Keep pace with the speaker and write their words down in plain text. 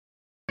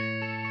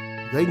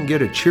They can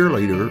get a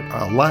cheerleader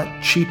a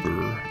lot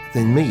cheaper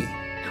than me.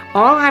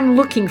 All I'm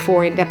looking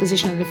for in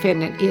deposition of the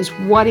defendant is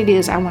what it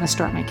is I want to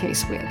start my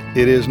case with.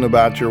 It isn't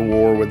about your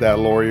war with that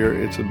lawyer.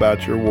 It's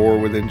about your war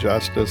with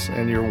injustice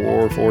and your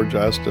war for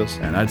justice.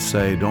 And I'd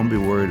say don't be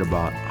worried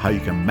about how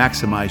you can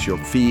maximize your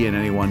fee in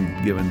any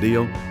one given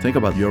deal. Think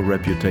about your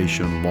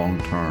reputation long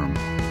term.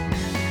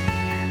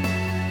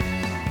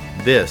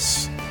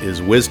 This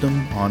is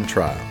Wisdom on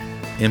Trial,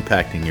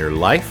 impacting your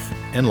life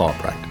and law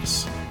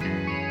practice.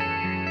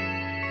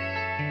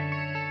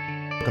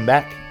 Welcome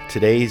back.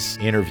 Today's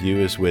interview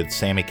is with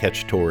Sammy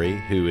Cacciatore,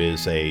 who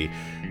is a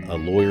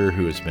lawyer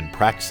who has been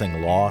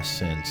practicing law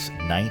since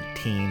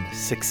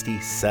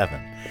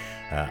 1967.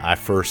 I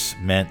first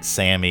met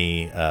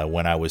Sammy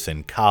when I was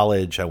in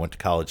college. I went to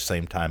college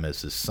same time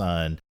as his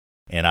son,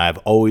 and I've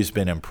always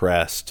been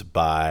impressed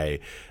by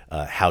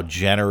how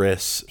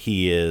generous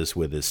he is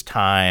with his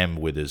time,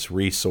 with his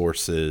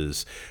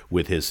resources,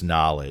 with his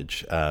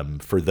knowledge.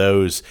 For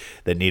those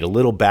that need a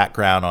little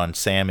background on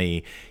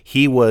Sammy,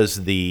 he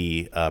was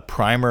the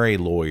primary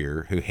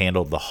lawyer who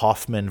handled the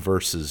Hoffman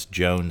versus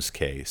Jones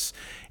case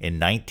in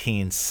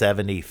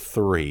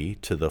 1973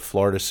 to the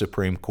Florida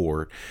Supreme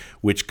Court,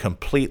 which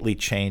completely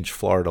changed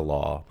Florida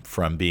law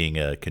from being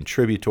a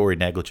contributory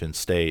negligence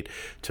state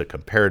to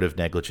comparative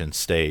negligence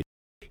state.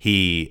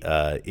 He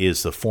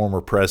is the former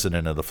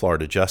president of the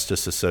Florida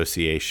Justice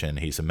Association.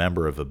 He's a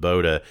member of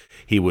ABOTA.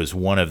 He was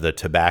one of the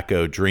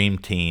Tobacco Dream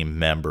Team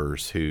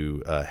members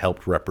who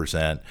helped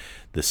represent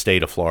the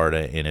state of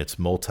Florida in its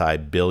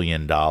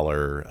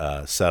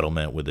multi-billion-dollar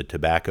settlement with the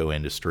tobacco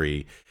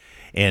industry.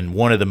 And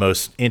one of the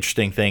most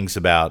interesting things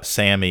about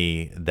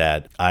Sammy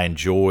that I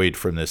enjoyed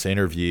from this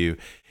interview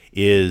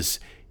is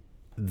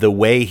the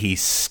way he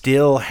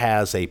still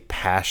has a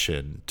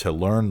passion to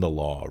learn the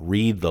law,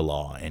 read the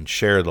law, and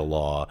share the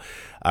law.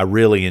 I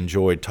really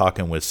enjoyed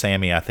talking with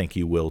Sammy. I think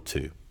you will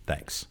too.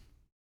 Thanks.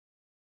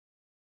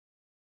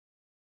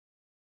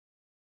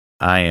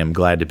 I am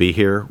glad to be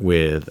here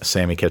with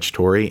Sammy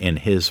Cacciatore in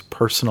his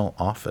personal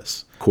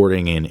office,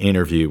 recording an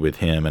interview with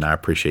him, and I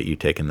appreciate you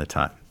taking the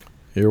time.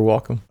 You're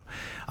welcome.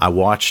 I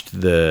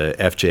watched the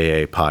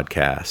FJA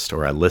podcast,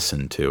 or I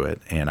listened to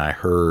it, and I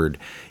heard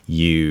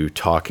you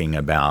talking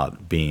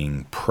about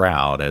being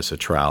proud as a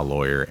trial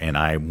lawyer, and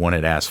I wanted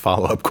to ask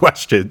follow-up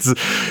questions.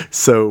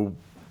 So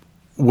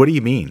what do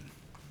you mean?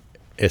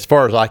 As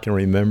far as I can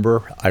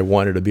remember, I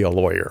wanted to be a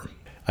lawyer.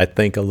 I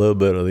think a little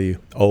bit of the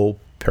old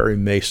Perry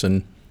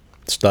Mason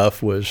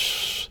stuff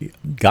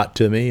got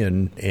to me,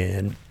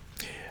 and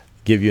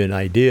give you an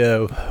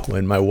idea,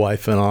 when my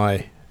wife and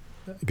I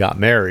got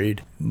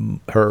married,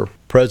 her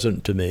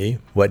present to me,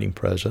 wedding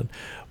present,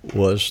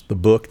 was the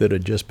book that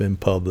had just been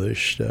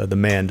published, The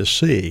Man to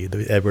See,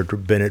 the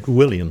Edward Bennett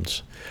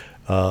Williams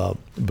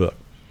book.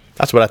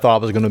 That's what I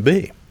thought I was going to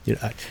be.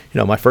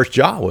 My first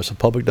job was a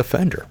public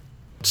defender.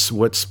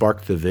 What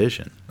sparked the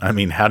vision? I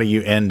mean, how do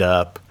you end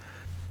up?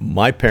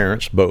 My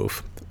parents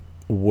both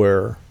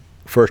were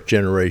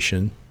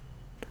first-generation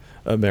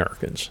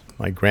Americans.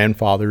 My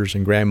grandfathers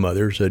and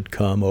grandmothers had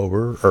come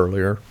over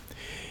earlier,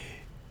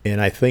 and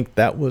I think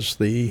that was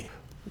the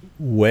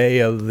way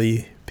of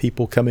the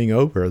people coming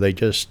over. They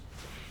just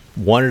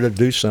wanted to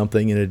do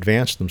something and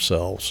advance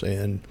themselves,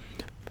 and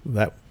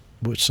that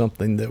was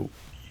something that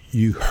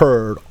you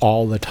heard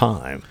all the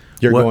time.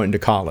 You're going to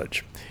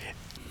college.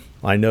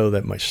 I know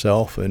that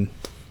myself and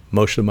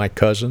most of my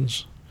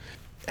cousins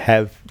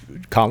have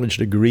college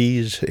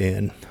degrees,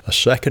 and a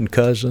second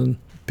cousin,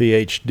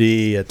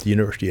 PhD at the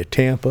University of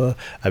Tampa.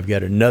 I've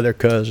got another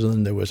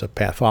cousin that was a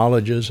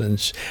pathologist,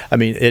 and I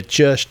mean, it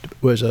just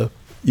was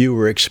you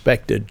were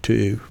expected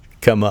to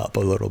come up a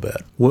little bit.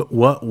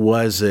 What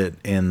was it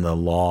in the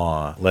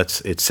law?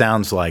 It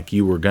sounds like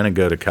you were going to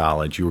go to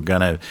college, you were going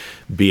to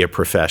be a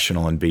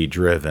professional and be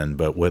driven,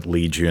 but what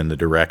leads you in the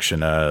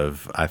direction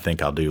of, I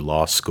think I'll do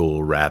law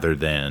school rather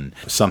than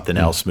something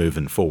else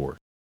moving forward?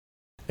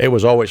 It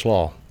was always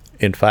law.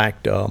 In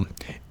fact,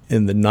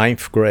 in the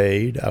 9th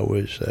grade, I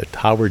was at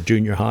Howard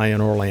Junior High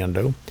in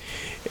Orlando.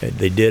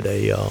 They did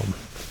a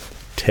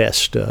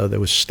test that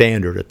was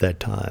standard at that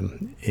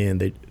time,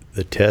 and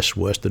the test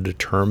was to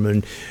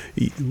determine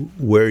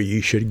where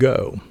you should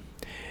go.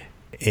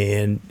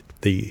 And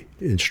the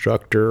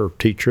instructor or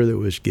teacher that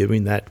was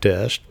giving that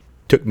test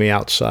took me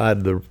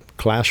outside the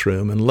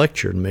classroom and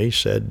lectured me,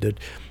 said that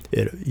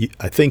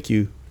I think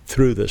you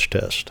threw this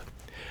test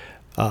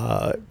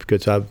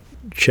because I've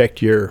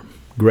checked your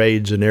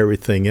grades and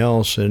everything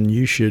else, and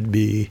you should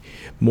be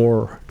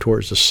more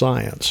towards the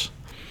science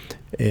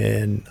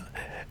and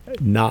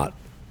not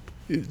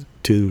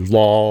to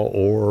law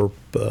or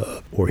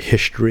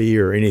history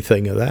or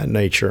anything of that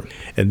nature.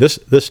 And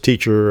this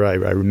teacher, I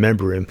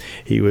remember him.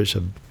 He was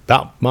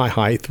about my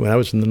height when I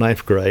was in the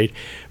 9th grade,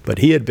 but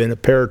he had been a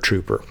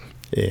paratrooper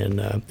in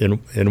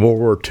World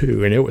War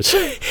II, and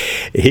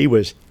he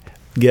was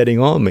getting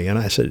on me. And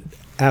I said,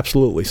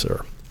 "Absolutely,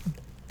 sir.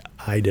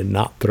 I did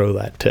not throw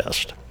that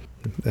test."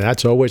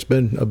 That's always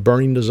been a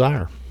burning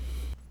desire.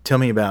 Tell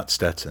me about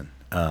Stetson.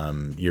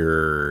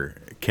 Your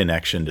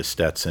connection to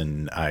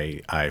Stetson.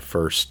 I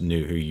first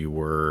knew who you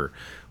were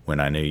when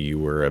I knew you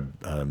were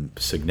a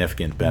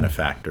significant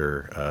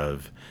benefactor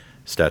of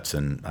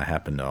Stetson. I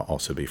happen to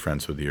also be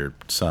friends with your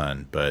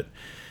son, but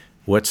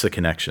what's the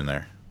connection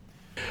there?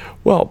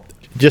 Well,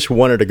 just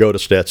wanted to go to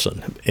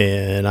Stetson,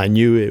 and I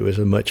knew it was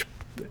a much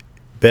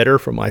better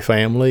for my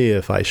family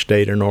if I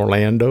stayed in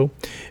Orlando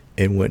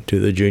and went to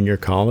the junior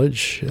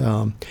college.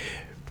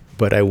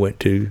 But I went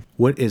to...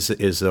 What is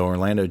the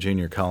Orlando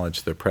Junior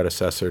College the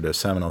predecessor to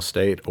Seminole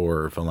State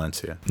or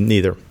Valencia?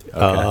 Neither.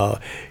 Okay.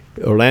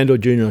 Orlando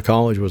Junior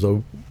College was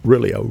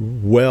really a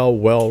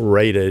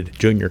well-rated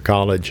junior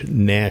college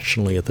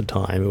nationally at the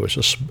time.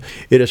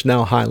 It is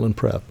now Highland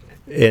Prep.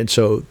 And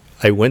so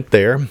I went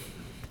there,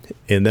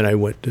 and then I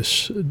went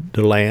to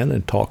DeLand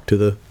and talked to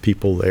the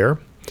people there.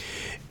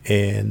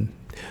 And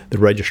the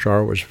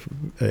registrar was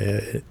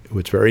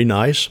very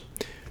nice.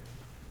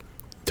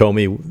 Told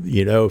me,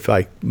 if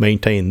I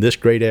maintain this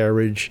grade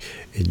average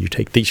and you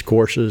take these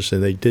courses,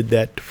 and they did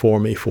that for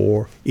me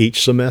for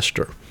each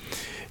semester.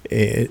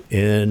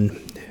 And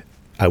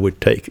I would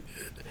take,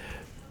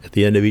 at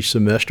the end of each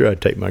semester,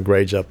 I'd take my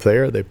grades up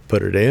there, they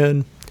put it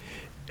in,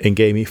 and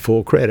gave me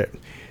full credit.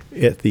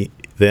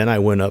 Then I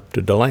went up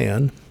to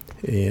DeLand,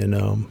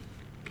 and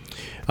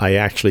I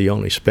actually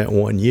only spent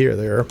 1 year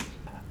there.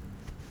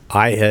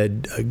 I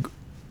had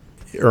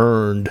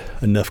earned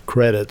enough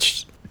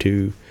credits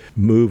to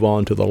move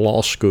on to the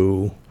law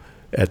school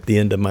at the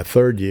end of my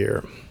third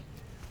year,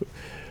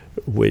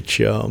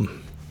 which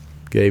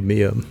gave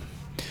me a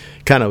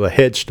kind of a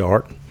head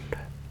start.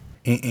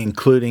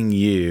 Including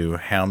you,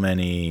 how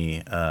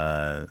many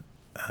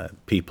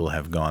people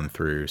have gone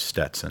through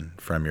Stetson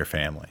from your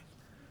family?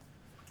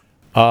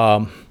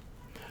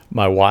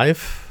 My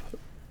wife,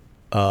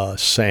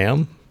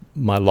 Sam,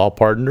 my law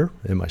partner,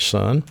 and my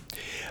son.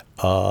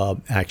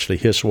 Actually,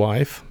 his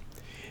wife.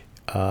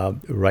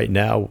 Right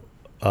now,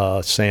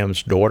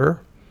 Sam's daughter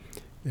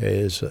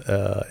is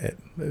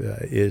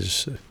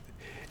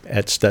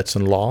at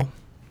Stetson Law.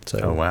 So.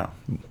 Oh wow!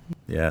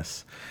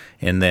 Yes.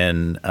 And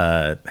then,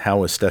 how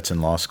was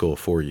Stetson Law School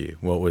for you?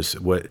 What was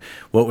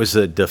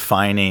the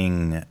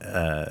defining,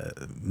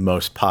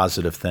 most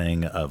positive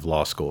thing of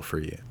law school for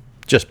you?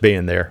 Just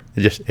being there.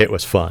 It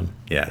was fun.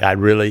 Yeah, I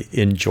really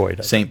enjoyed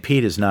it. St.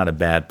 Pete is not a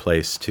bad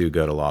place to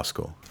go to law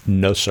school.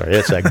 No, sir.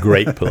 It's a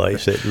great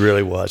place. It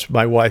really was.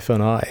 My wife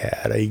and I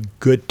had a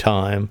good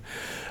time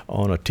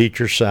on a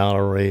teacher's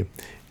salary,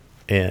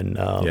 and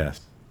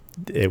yes,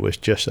 it was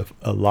just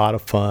a lot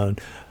of fun.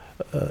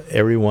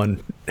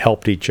 Everyone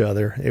helped each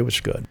other. It was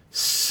good.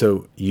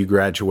 So you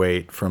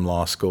graduate from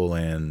law school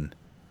in?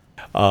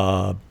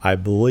 I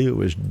believe it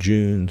was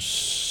June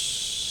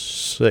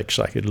 6th.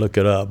 I could look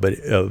it up, but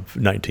of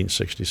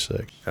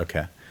 1966.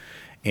 Okay.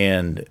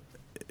 And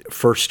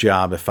first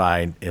job, if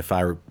I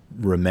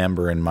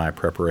remember in my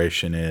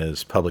preparation,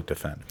 is public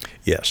defender.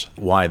 Yes.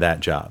 Why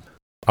that job?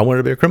 I wanted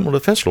to be a criminal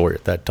defense lawyer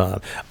at that time.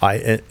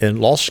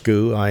 In law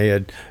school, I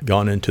had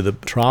gone into the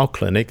trial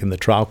clinic, and the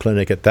trial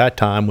clinic at that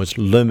time was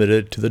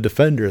limited to the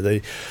defender.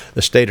 The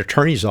state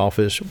attorney's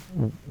office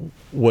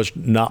was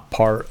not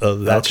part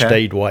of that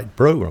statewide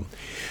program.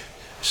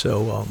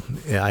 So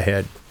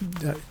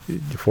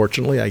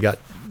fortunately, I got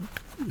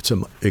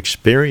some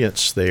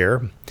experience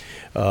there.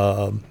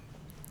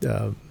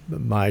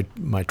 My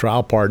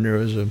trial partner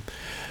was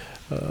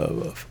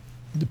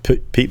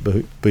Pete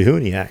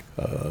Behuniak,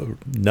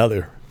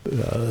 another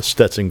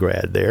Stetson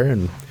grad there,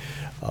 and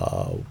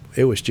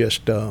it was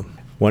just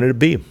wanted to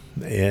be.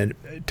 And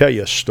tell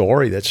you a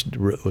story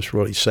was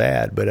really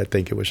sad, but I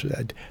think I was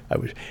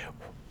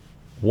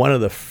one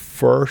of the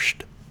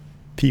first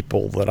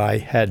people that I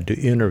had to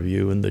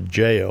interview in the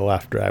jail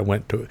after I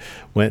went to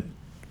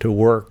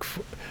work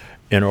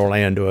in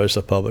Orlando as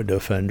a public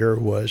defender.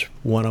 Was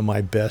one of my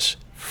best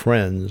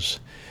friends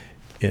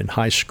in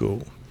high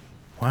school.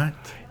 What?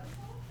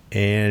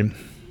 And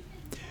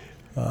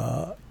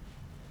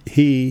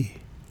he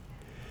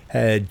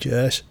had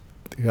just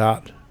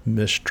got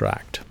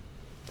mistracked.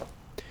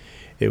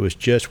 It was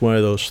just one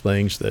of those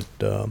things that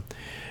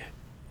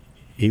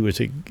he was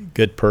a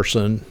good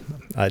person.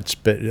 I'd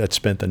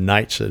spent the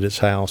nights at his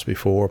house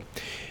before.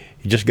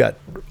 He just got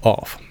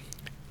off,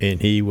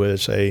 and he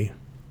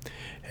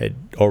had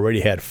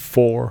already had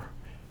 4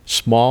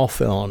 small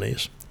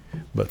felonies,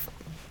 but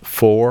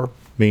 4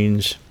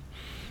 means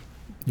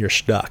you're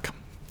stuck.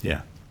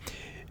 Yeah.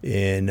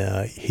 And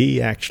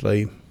he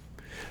actually,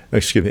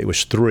 it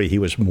was 3. He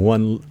was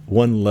one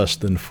less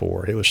than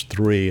 4. It was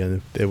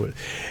 3,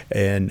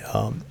 and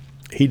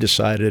he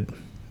decided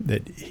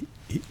that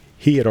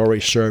he had already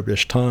served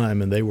his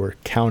time, and they were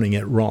counting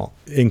it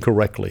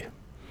incorrectly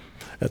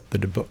at the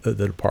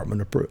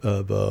Department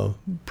of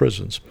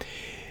Prisons,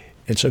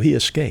 and so he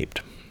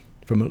escaped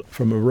from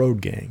a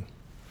road gang.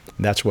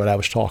 And that's what I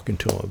was talking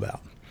to him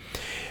about.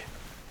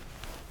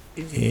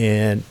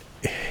 And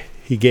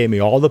he gave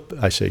me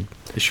I said,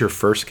 "This your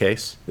first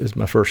case?" This is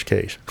my first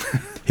case.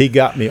 He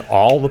got me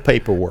all the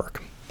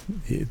paperwork,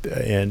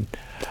 and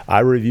I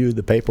reviewed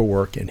the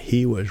paperwork, and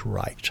he was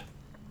right.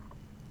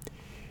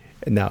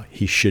 Now,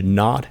 he should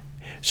not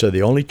So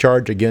the only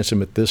charge against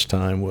him at this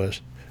time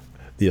was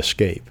the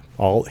escape.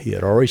 He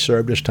had already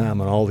served his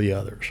time on all the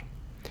others.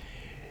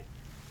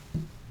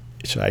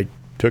 So I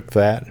took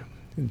that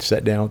and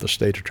sat down with the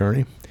state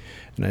attorney,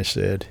 and I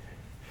said,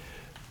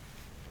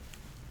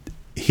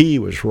 he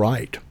was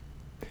right.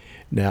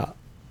 Now,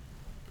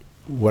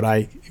 what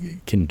I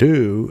can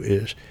do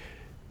is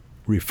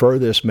refer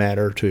this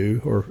matter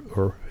to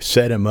or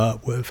set him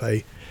up with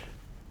a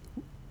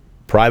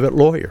private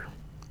lawyer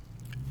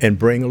and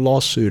bring a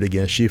lawsuit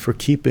against you for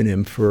keeping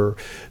him for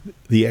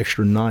the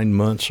extra 9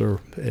 months,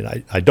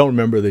 and I don't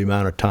remember the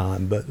amount of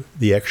time, but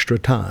the extra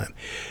time.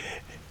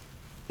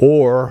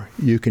 Or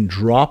you can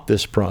drop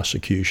this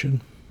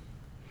prosecution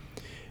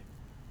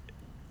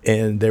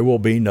and there will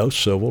be no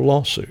civil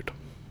lawsuit.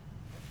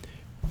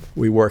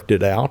 We worked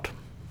it out.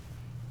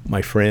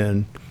 My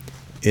friend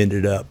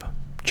ended up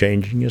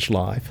changing his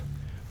life,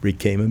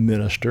 became a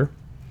minister,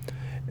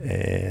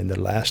 and the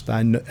last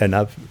I know, and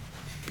I've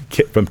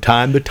from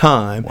time to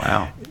time,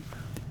 Wow.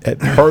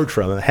 heard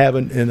from him. I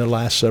haven't in the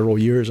last several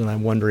years, and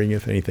I'm wondering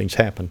if anything's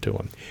happened to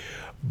him.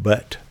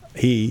 But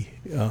he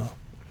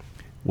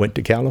went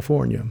to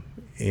California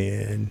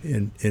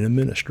and in a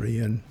ministry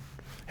and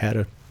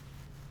had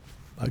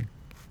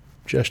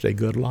just a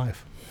good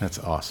life. That's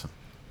awesome.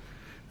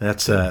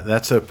 That's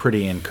a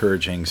pretty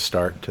encouraging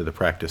start to the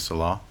practice of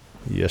law.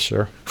 Yes,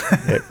 sir.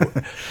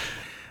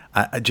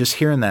 I just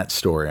hearing that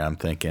story, I'm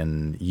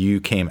thinking you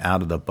came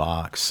out of the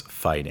box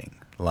fighting,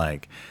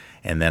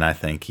 and then I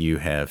think you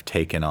have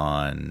taken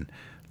on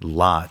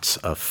lots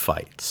of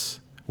fights,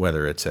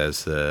 whether it's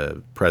as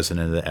the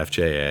president of the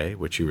FJA,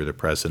 which you were the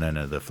president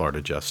of the Florida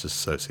Justice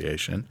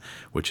Association,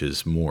 which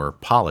is more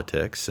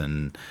politics,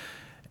 and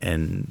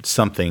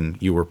something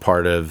you were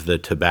part of the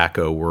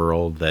tobacco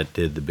world that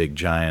did the big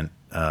giant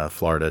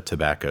Florida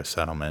tobacco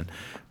settlement.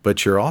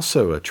 But you're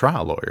also a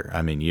trial lawyer.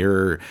 I mean,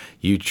 you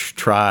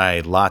try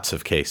lots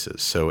of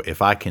cases. So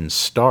if I can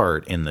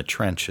start in the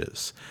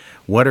trenches,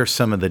 what are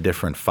some of the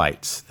different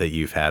fights that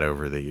you've had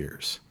over the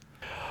years?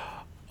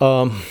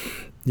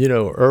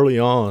 Early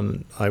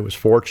on, I was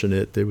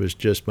fortunate. It was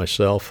just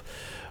myself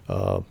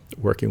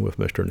working with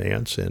Mr.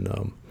 Nance,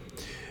 and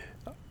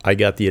I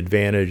got the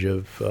advantage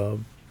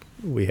of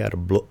we had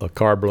a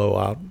car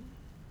blowout,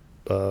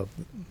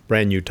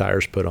 brand new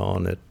tires put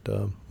on at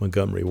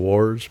Montgomery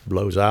Wars,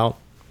 blows out.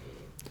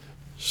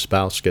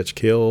 Spouse gets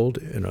killed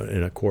in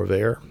a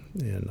Corvair,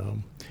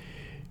 and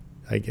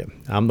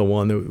I'm the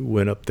one that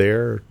went up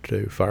there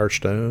to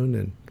Firestone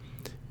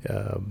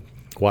and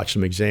watched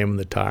them examine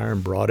the tire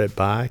and brought it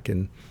back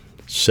and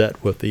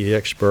sat with the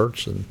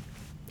experts and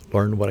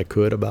learned what I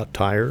could about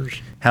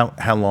tires.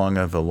 How long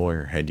of a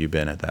lawyer had you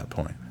been at that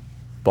point?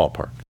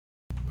 Ballpark.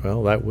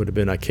 Well, that would have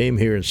been, I came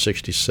here in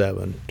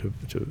 '67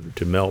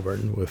 to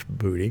Melbourne with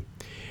Booty.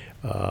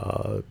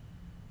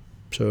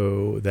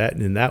 So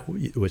that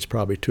was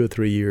probably 2 or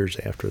 3 years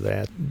after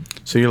that.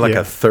 So you're like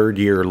a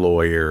third-year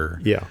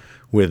lawyer, yeah,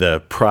 with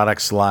a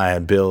products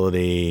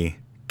liability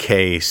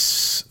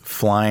case,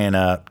 flying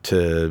up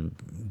to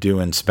do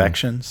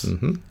inspections,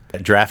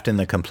 drafting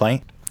the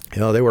complaint.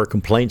 There were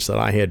complaints that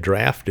I had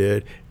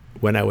drafted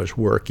when I was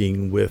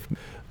working with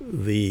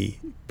the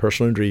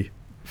personal injury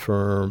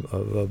firm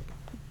of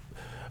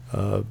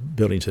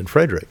Buildings in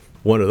Frederick.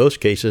 One of those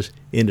cases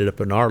ended up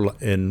in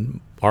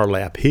our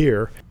lap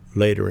here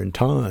later in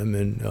time,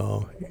 and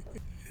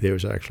there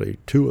was actually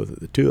two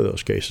of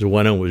those cases.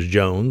 One of them was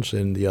Jones,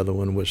 and the other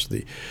one was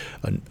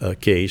a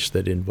case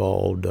that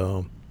involved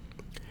a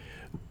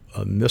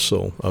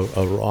missile,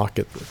 a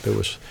rocket that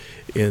was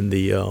in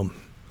the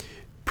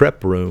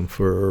prep room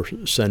for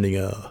sending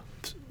a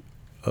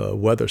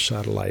weather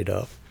satellite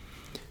up.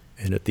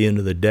 And at the end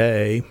of the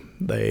day,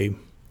 they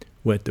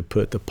went to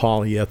put the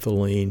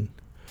polyethylene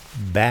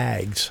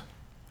bags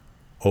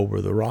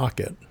over the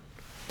rocket.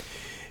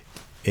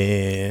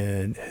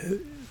 And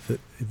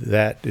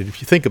that,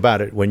 if you think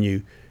about it,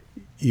 when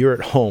you're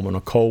at home on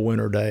a cold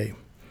winter day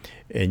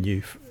and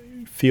you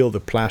feel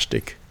the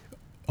plastic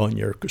on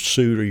your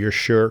suit or your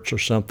shirts or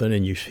something,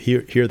 and you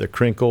hear the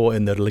crinkle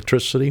and the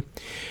electricity,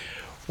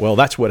 well,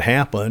 that's what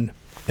happened,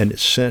 and it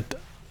sent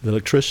the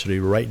electricity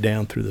right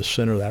down through the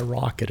center of that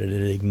rocket, and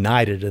it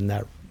ignited in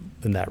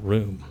that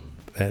room.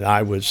 And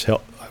I was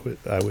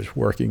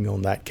working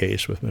on that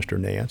case with Mr.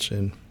 Nance,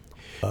 and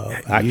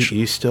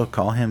you still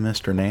call him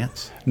Mr.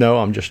 Nance? No,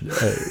 I'm just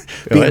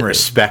being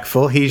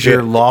respectful. He's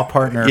your law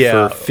partner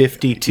for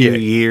 52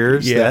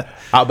 years. Yeah.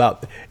 How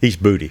about he's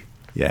Booty?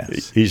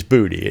 Yes, he's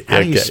Booty.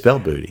 How do you spell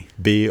Booty?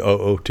 Booty.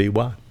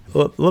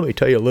 Let me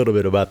tell you a little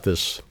bit about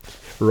this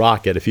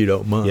rocket, if you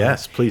don't mind.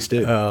 Yes, please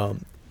do.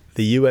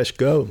 The U.S.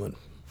 government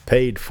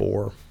paid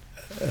for,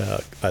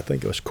 I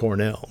think it was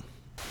Cornell.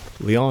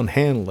 Leon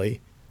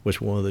Hanley was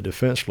one of the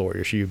defense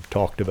lawyers. You've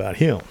talked about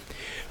him.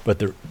 But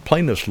the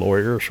plaintiff's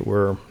lawyers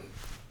were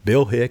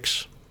Bill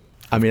Hicks.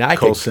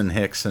 Colson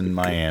Hicks in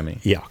Miami.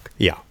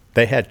 Yeah.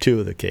 They had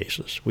 2 of the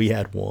cases. We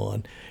had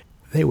 1.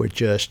 They were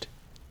just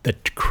the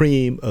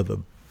cream of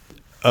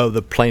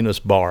the plaintiff's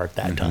bar at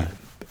that time.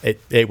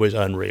 It was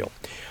unreal.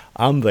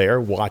 I'm there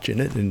watching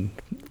it, and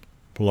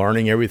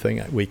learning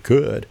everything we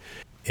could.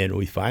 And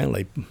we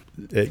finally,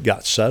 it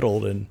got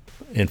settled in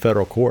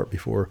federal court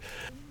before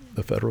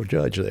the federal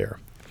judge there,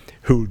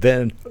 who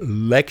then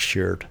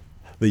lectured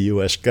the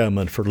U.S.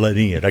 government for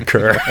letting it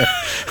occur.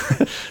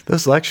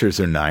 Those lectures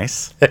are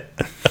nice.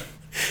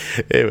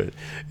 He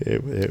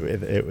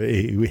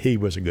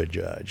was a good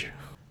judge.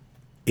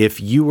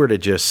 If you were to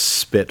just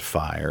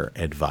spitfire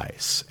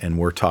advice, and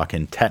we're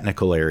talking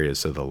technical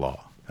areas of the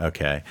law,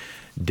 okay,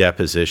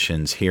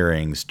 depositions,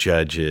 hearings,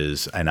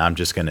 judges, and I'm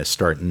just going to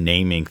start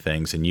naming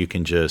things, and you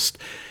can just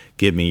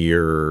give me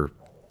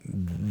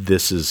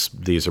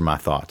these are my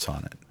thoughts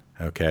on it.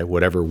 Okay,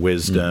 whatever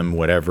wisdom,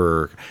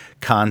 whatever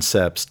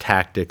concepts,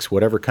 tactics,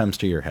 whatever comes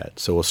to your head.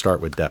 So we'll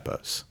start with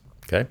depots.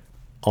 Okay.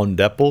 On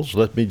depots,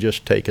 let me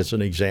just take as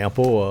an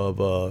example of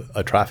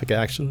a traffic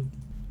accident.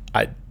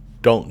 I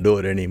don't do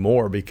it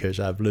anymore because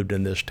I've lived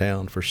in this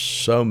town for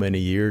so many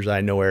years. I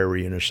know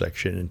every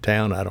intersection in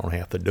town. I don't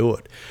have to do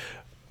it.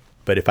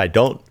 But if I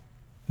don't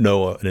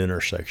know an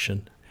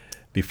intersection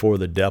before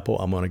the depot,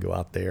 I'm going to go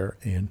out there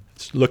and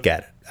look at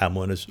it. I'm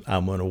going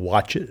to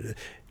watch it.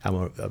 I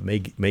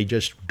may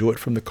just do it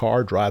from the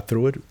car, drive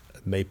through it,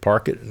 may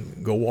park it,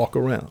 and go walk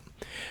around.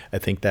 I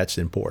think that's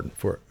important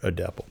for a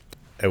depot.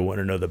 I want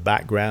to know the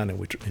background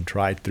and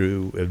try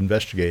through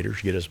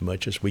investigators, get as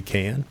much as we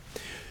can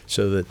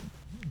so that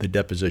the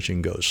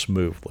deposition goes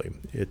smoothly.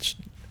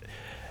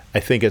 I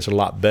think it's a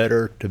lot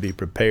better to be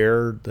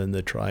prepared than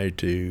to try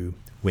to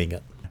wing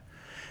it.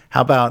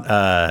 How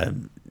about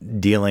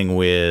dealing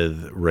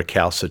with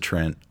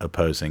recalcitrant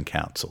opposing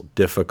counsel?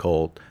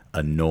 Difficult,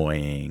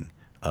 annoying,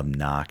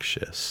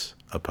 obnoxious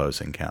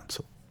opposing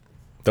counsel.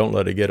 Don't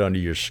let it get under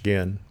your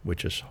skin,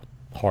 which is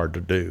hard to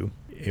do.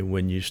 And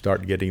when you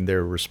start getting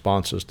their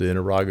responses to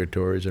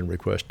interrogatories and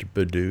requests to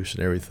produce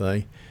and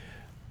everything,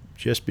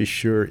 just be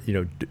sure,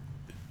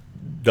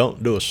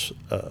 don't do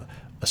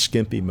a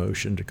skimpy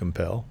motion to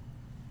compel.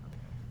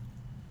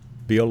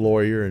 Be a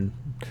lawyer and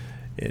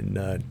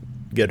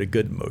get a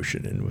good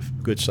motion and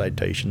with good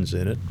citations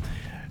in it.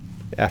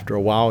 After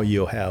a while,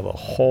 you'll have a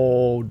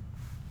whole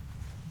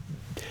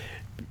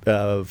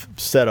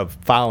set of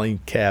filing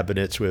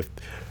cabinets with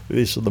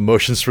these are the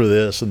motions for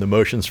this and the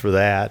motions for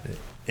that,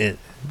 and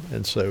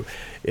so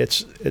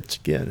it's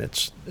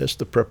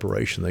the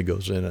preparation that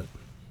goes in it.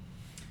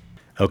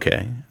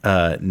 Okay.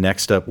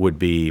 Next up would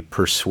be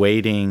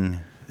persuading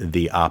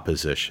the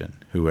opposition,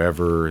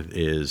 whoever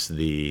is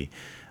the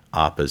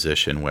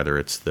opposition, whether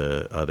it's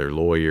the other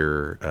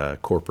lawyer,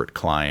 corporate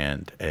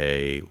client,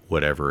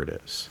 whatever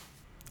it is.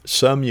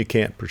 Some you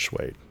can't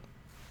persuade,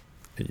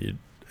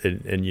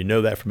 and you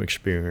know that from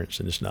experience,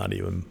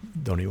 and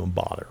don't even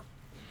bother.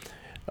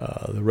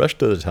 The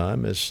rest of the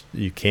time is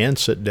you can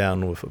sit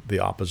down with the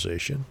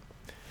opposition,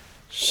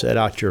 set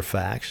out your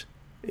facts.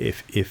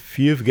 If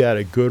you've got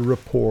a good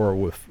rapport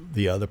with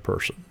the other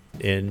person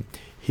and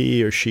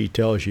he or she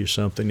tells you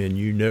something and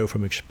you know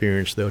from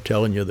experience they're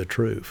telling you the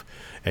truth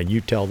and you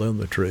tell them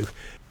the truth,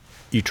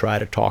 you try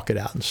to talk it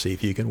out and see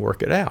if you can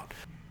work it out,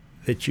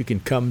 that you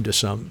can come to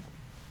some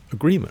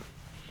agreement.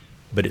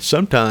 But it's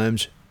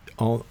sometimes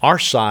on our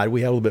side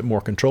we have a little bit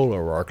more control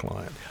over our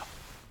client.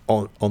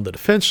 On the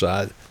defense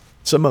side,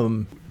 some of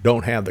them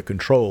don't have the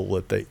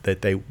control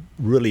that they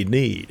really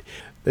need.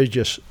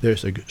 There's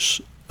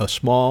a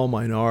small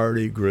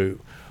minority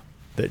group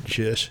that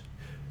just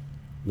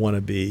want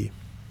to be.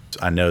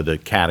 I know the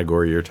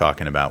category you're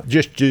talking about.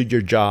 Just do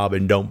your job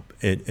and don't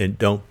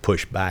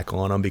push back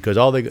on them, because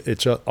all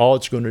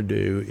it's going to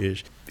do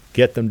is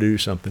get them to do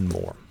something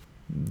more.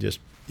 Just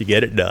you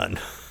get it done.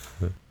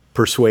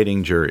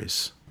 Persuading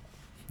juries.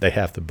 They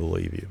have to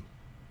believe you.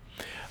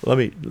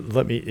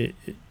 Let me.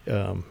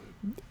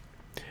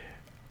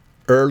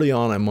 Early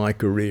on in my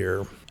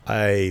career,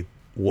 I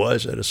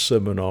was at a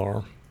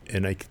seminar,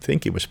 and I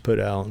think it was put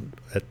out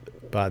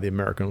by the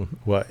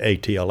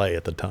ATLA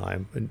at the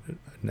time, and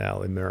now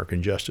the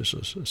American Justice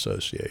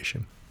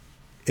Association.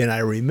 And I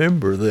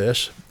remember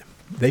this.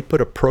 They put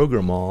a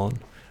program on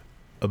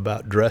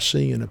about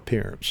dressing and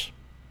appearance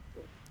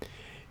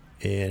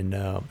and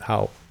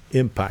how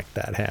impact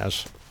that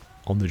has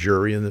on the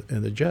jury and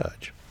the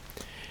judge.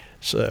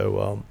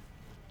 So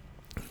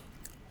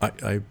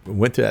I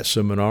went to that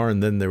seminar,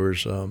 and then there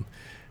was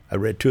I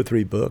read 2 or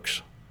 3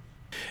 books,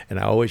 and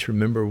I always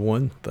remember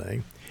one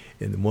thing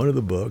in one of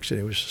the books, and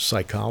it was a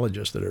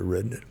psychologist that had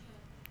written it,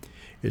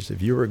 is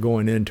if you were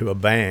going into a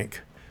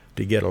bank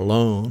to get a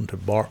loan, to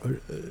borrow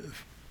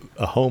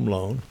a home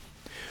loan,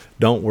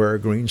 don't wear a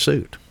green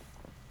suit.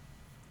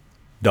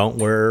 Don't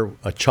wear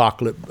a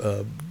chocolate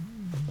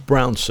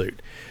brown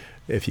suit.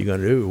 If you're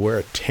going to wear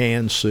a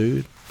tan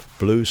suit,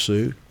 blue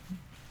suit.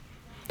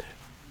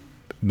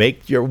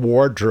 Make your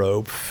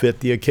wardrobe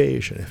fit the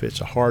occasion. If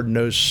it's a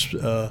hard-nosed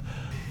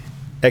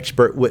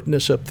expert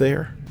witness up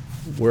there,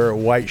 wear a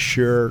white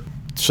shirt,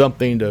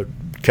 something to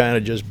kind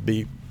of just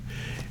be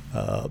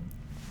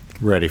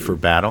ready for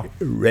battle.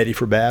 Ready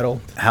for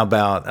battle. How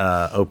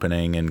about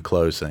opening and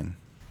closing?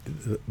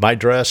 My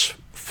dress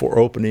for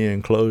opening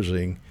and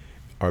closing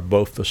are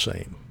both the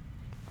same.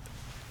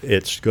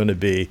 It's going to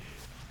be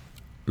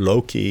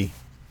low-key,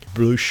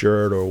 blue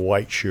shirt or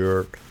white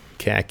shirt,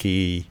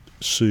 khaki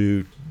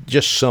suit,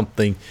 just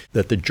something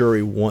that the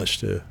jury wants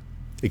to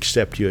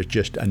accept you as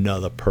just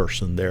another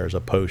person there, as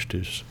opposed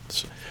to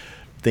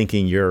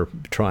thinking you're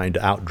trying to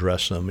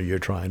outdress them or you're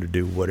trying to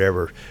do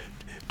whatever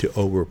to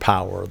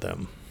overpower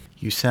them.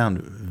 You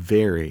sound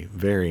very,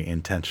 very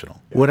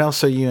intentional. What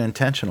else are you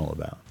intentional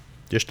about?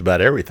 Just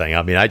about everything.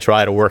 I mean, I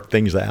try to work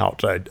things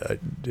out.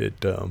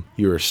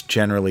 You are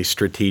generally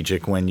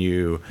strategic when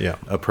you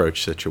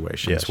approach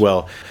situations. Yes.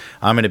 Well,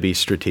 I'm going to be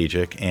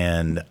strategic,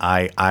 and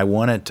I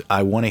want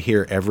to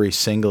hear every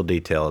single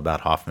detail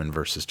about Hoffman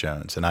versus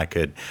Jones. And I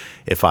could,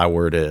 if I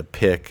were to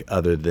pick,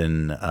 other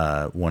than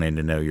wanting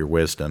to know your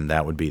wisdom,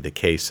 that would be the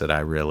case that I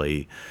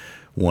really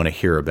want to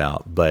hear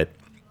about. But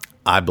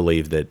I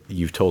believe that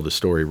you've told the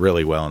story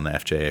really well in the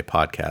FJA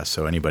podcast,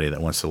 so anybody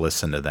that wants to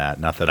listen to that,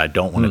 not that I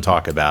don't want to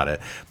talk about it,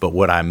 but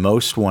what I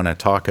most want to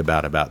talk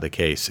about the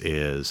case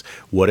is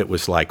what it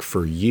was like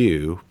for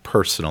you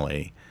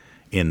personally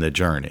in the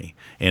journey.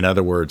 In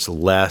other words,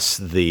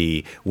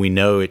 we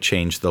know it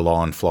changed the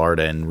law in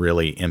Florida and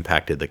really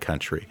impacted the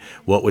country.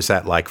 What was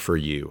that like for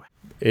you?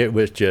 It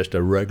was just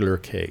a regular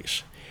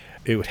case.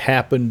 It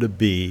happened to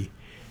be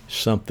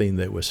something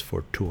that was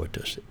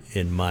fortuitous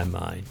in my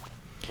mind.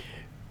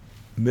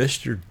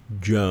 Mr.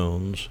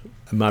 Jones,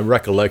 my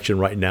recollection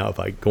right now, if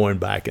I going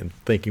back and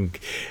thinking,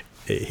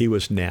 he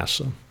was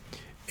NASA,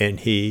 and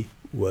he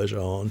was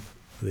on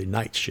the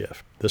night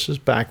shift. This is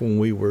back when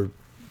we were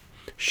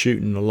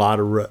shooting a lot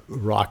of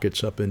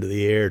rockets up into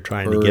the air,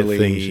 trying to get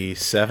things. Early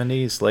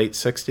 70s, late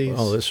 60s?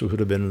 Oh, this would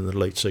have been in the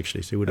late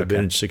 60s. It would have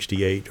been in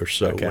 68 or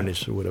so when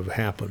this would have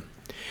happened.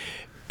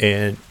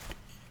 And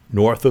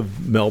north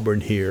of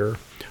Melbourne here,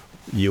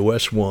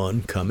 US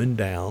 1 coming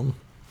down.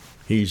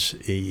 He's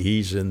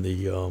in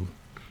the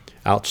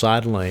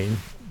outside lane,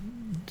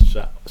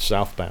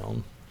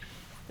 southbound,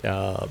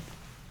 and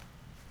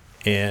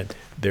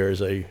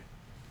there's I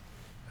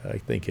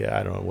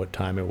don't know what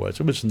time it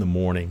was. It was in the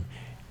morning,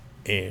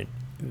 and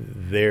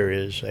there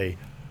is a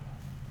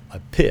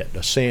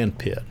sand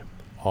pit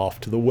off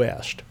to the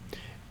west,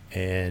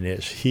 and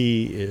as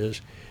he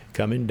is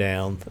coming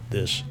down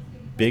this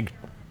big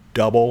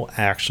double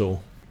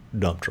axle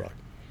dump truck,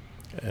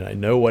 and I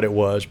know what it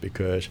was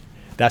because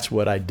that's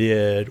what I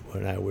did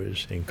when I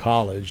was in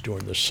college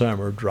during the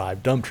summer,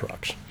 drive dump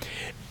trucks.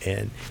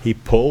 And he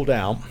pulled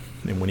out,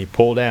 and when he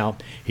pulled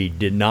out, he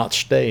did not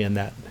stay in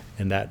that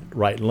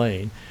right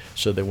lane,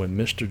 so that when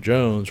Mr.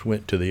 Jones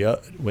went to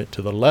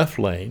the left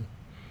lane,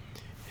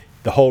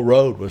 the whole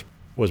road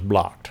was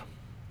blocked,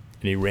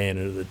 and he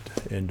ran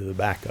into the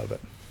back of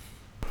it.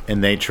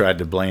 And they tried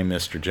to blame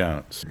Mr.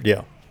 Jones.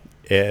 Yeah.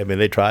 I mean,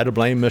 they tried to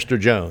blame Mr.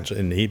 Jones,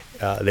 and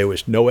there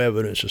was no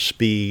evidence of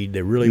speed.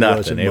 There really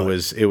wasn't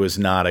much. It was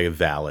not a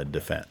valid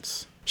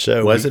defense.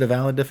 So was it a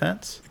valid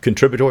defense?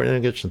 Contributory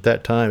negligence at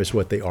that time is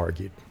what they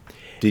argued.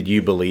 Did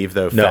you believe,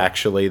 though,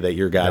 factually, that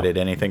your guy did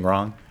anything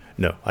wrong?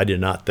 No, I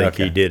did not think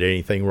he did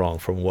anything wrong.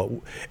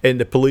 And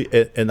the police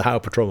and the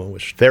highway patrolman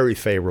was very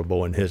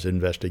favorable in his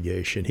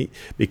investigation.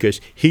 Because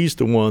he's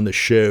the one that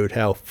showed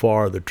how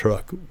far the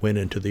truck went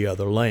into the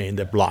other lane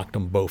that blocked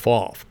them both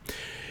off.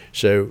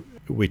 So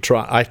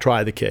I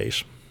tried the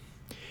case,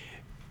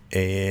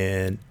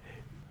 and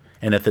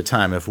at the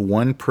time, if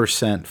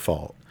 1%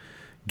 fault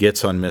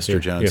gets on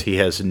Mr. Jones, he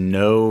has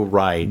no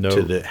right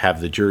to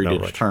have the jury to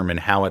determine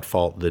how at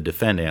fault the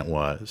defendant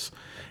was,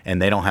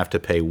 and they don't have to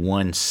pay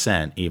 1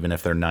 cent, even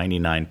if they're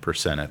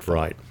 99% at fault.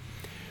 Right.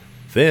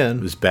 Then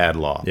it was bad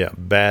law. Yeah,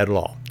 bad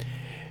law.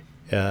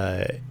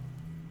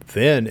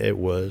 Then it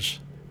was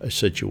a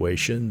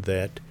situation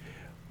that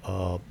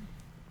the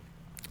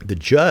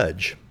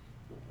judge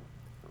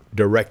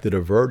directed a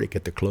verdict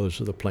at the close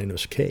of the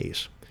plaintiff's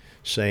case,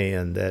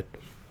 saying that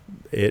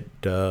it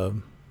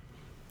didn't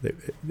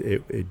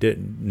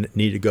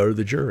need to go to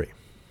the jury.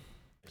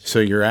 So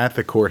you're at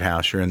the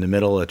courthouse. You're in the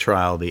middle of a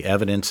trial. The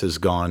evidence has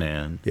gone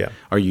in. Yeah.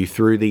 Are you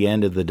through the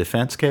end of the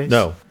defense case?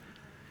 No.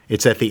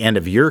 It's at the end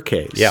of your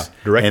case. Yeah.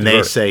 Direct and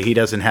they say he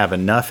doesn't have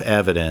enough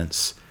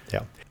evidence.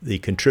 Yeah. The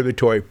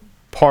contributory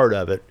part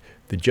of it,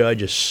 the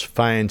judge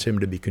finds him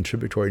to be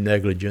contributory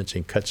negligence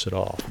and cuts it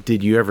off.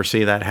 Did you ever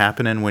see that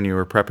happening when you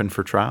were prepping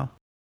for trial?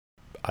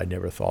 I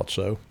never thought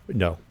so.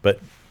 No. But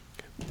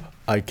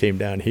I came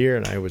down here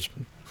and I was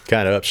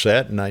kind of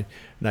upset, and I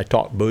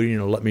talked Booty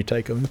and let me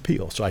take an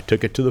appeal. So I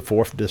took it to the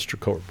 4th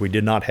District Court. We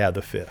did not have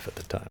the 5th at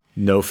the time.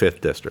 No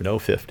 5th District? No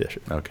 5th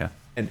District. Okay.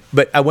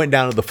 But I went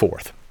down to the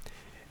 4th,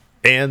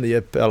 and the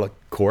appellate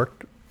court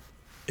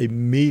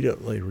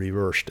immediately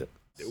reversed it.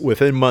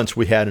 Within months,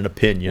 we had an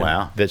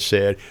opinion that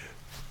said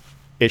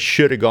it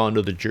should have gone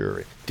to the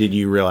jury. Did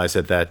you realize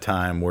at that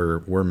time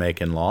we're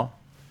making law?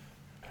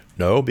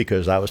 No,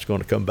 because I was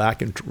going to come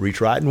back and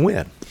retry it and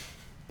win.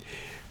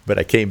 But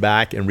I came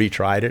back and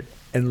retried it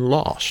and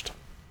lost.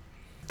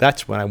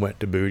 That's when I went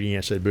to Booty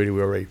and said, Booty, we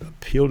already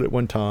appealed it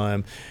one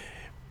time.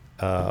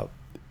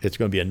 It's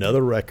going to be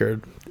another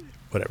record,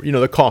 whatever.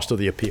 The cost of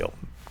the appeal.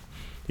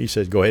 He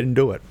said, go ahead and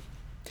do it.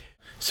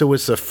 So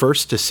was the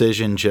first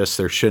decision just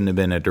there shouldn't have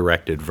been a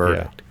directed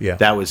verdict? Yeah.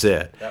 That was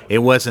it. It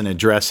wasn't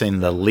addressing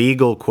the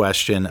legal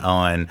question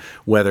on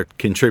whether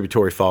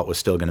contributory fault was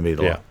still going to be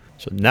the law.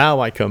 So now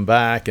I come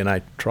back and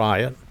I try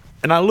it,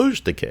 and I lose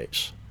the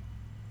case.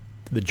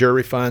 The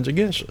jury finds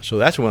against us. So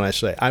that's when I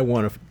say I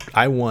want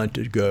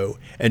to go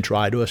and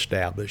try to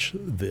establish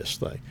this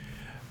thing.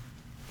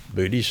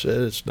 Booty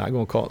says it's not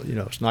going to cost.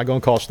 It's not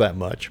going to cost that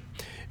much.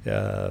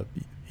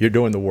 You're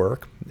doing the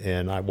work,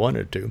 and I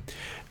wanted to.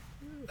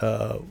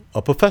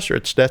 A professor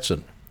at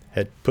Stetson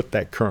had put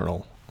that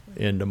kernel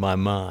into my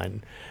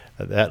mind,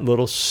 that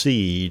little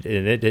seed,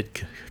 and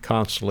it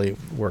constantly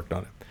worked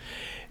on it.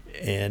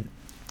 And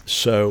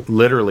so,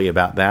 literally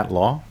about that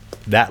law?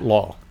 That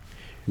law.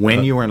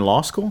 When you were in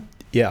law school?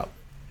 Yeah.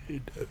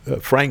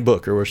 Frank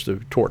Booker was the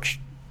torts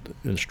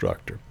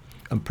instructor.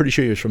 I'm pretty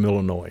sure he was from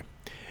Illinois.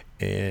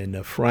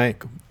 And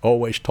Frank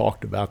always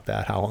talked about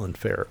that, how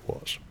unfair it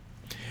was.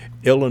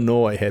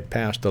 Illinois had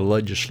passed a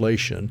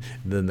legislation,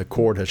 then the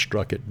court had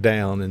struck it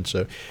down, and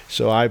so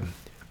I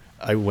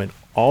went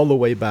all the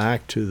way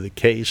back to the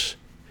case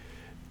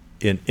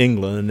in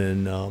England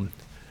in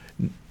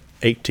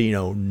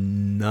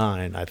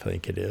 1809, I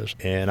think it is,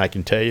 and I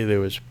can tell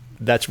you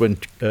that's when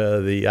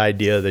the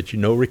idea that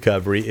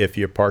recovery if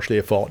you're partially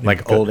at fault.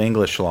 Like Old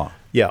English law.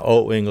 Yeah,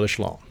 Old English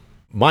law.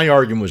 My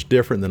argument was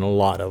different than a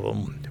lot of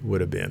them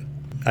would have been.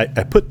 I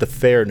put the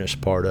fairness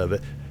part of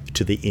it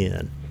to the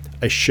end.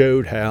 I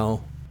showed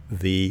how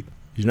the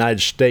United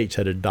States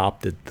had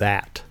adopted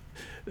that,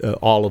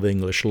 all of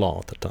English law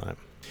at the time.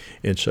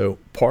 And so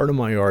part of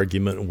my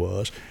argument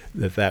was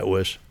that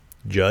was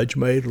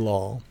judge-made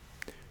law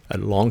a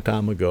long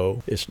time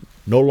ago. It's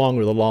no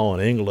longer the law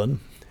in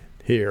England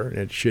here, and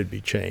it should be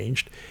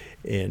changed.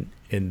 And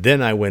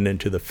then I went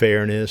into the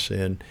fairness,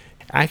 and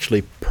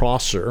actually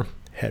Prosser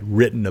had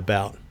written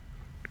about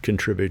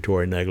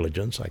contributory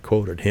negligence. I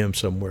quoted him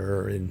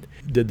somewhere and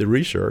did the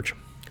research.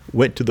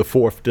 Went to the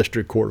 4th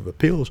District Court of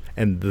Appeals,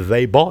 and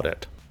they bought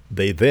it.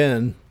 They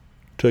then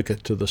took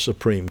it to the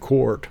Supreme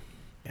Court.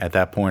 At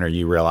that point, are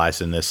you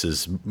realizing this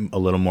is a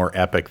little more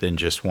epic than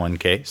just one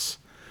case?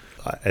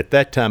 At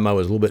that time, I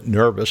was a little bit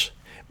nervous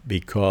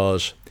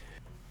because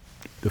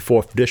the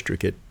 4th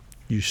District had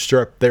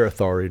usurped their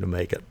authority to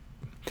make it.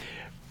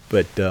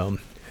 But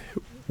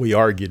we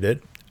argued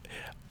it,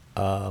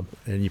 and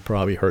you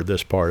probably heard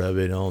this part of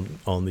it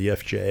on the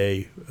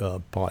FJA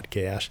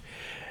podcast.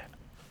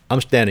 I'm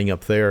standing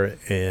up there,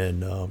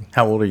 and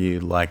how old are you?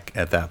 Like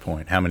at that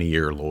point, how many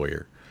year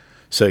lawyer?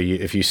 So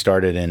if you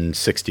started in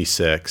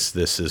 '66,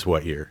 this is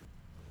what year?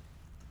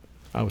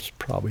 I was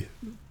probably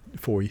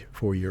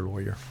four-year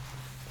lawyer.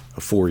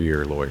 A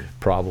 4-year lawyer,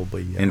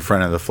 probably. Yeah. In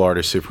front of the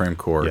Florida Supreme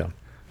Court, yeah.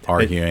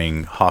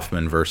 Arguing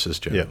Hoffman versus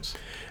Jones.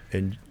 Yeah.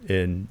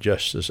 And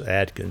Justice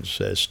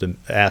Adkins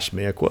asked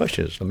me a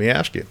question. Let me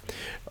ask you,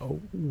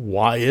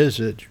 why is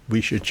it we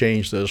should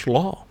change this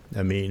law?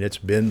 I mean, it's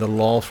been the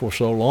law for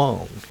so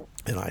long.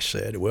 And I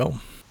said,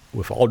 well,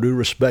 with all due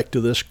respect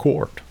to this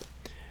court,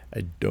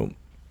 I don't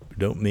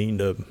mean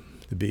to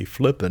be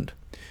flippant.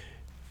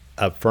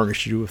 I've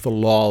furnished you with a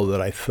law that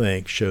I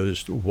think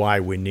shows why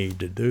we need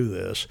to do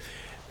this.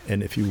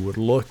 And if you would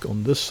look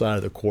on this side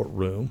of the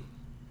courtroom,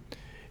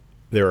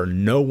 there are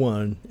no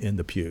one in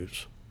the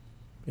pews,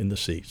 in the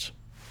seats.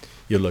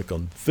 You look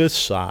on this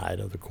side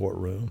of the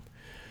courtroom,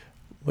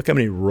 look how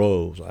many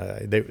rows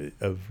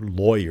of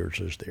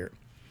lawyers is there.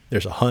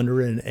 There's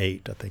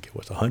 108, I think it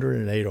was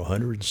 108 or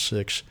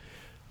 106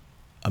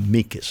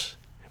 amicus.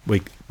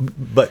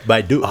 But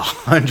by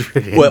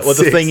 106. Well,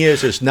 the thing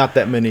is, it's not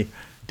that many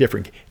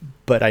different.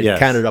 But I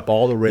counted up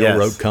all the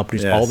railroad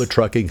companies, all the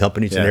trucking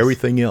companies, and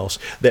everything else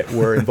that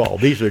were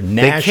involved. These are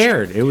national. They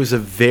cared. It was a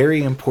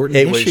very important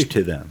issue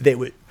to them.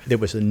 There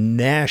was a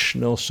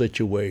national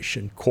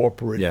situation,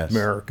 corporate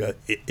America,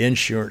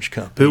 insurance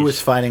companies. Who was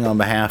fighting on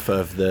behalf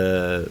of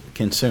the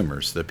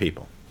consumers, the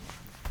people?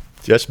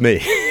 Just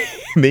me,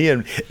 me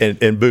and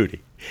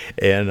Booty,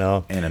 and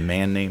a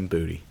man named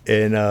Booty,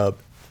 and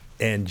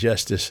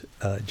Justice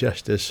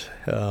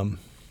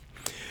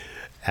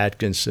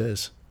Atkins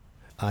says,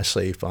 I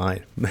say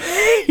fine.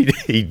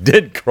 He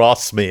did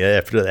cross me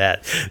after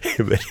that,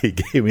 but he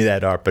gave me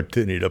that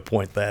opportunity to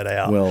point that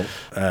out. Well,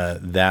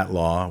 that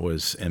law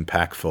was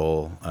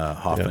impactful,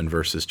 Hoffman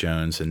versus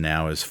Jones, and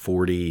now is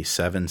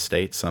 47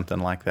 states, something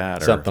like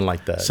that? Something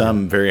like that.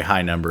 Some very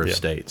high number of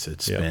states.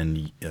 It's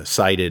been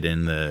cited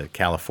in the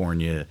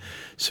California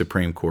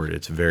Supreme Court.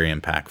 It's very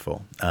impactful.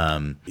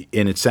 And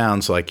it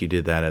sounds like you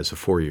did that as a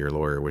 4-year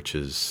lawyer, which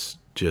is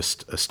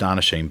just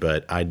astonishing,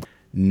 but I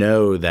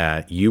know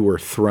that you were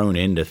thrown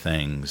into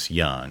things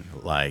young.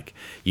 Like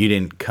you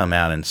didn't come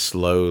out and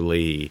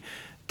slowly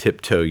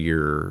tiptoe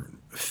your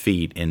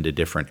feet into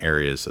different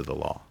areas of the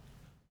law.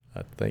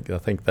 I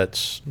think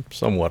that's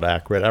somewhat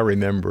accurate. I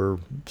remember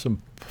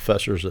some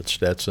professors at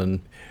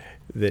Stetson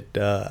that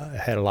I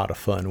had a lot of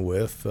fun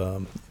with.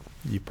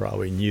 You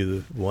probably knew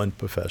the one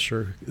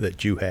professor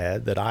that you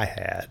had, that I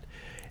had,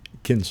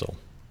 Kinsel.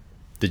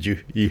 Did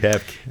you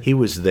have? He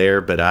was there,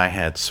 but I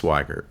had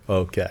Swigert.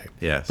 Okay.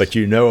 Yes. But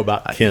you know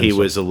about Kinzel. He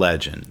was a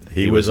legend.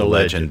 He was a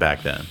legend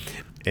back then.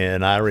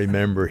 And I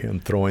remember him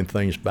throwing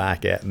things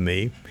back at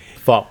me.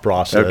 Thought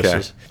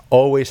processes.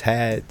 Always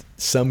had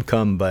some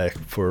comeback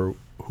for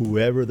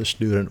whoever the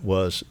student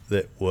was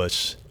that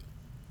was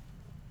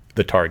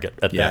the target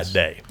at that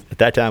day. At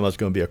that time, I was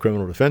going to be a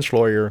criminal defense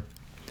lawyer,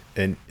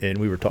 and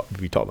we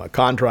talking about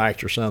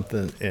contracts or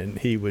something, and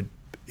he would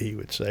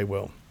say,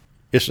 "Well,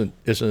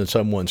 isn't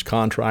someone's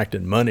contract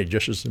and money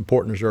just as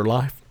important as their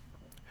life?"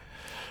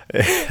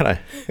 And I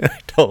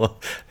told him,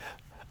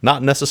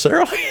 not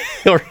necessarily,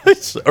 or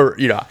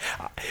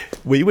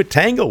we would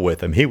tangle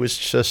with him. He was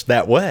just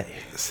that way.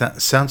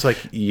 Sounds like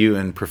you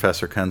and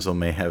Professor Kinzel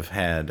may have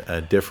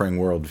had differing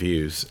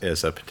worldviews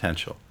as a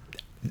potential.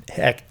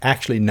 Heck,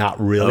 actually, not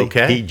really.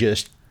 Okay.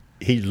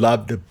 He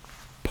loved to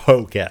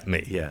poke at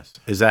me. Yes.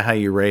 Is that how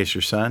you raised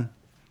your son?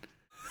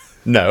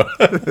 No.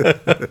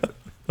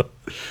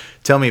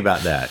 Tell me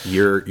about that.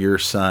 Your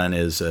son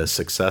is a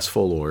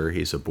successful lawyer.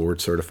 He's a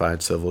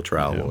board-certified civil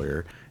trial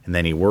lawyer, and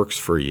then he works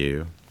for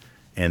you,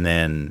 and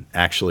then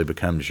actually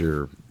becomes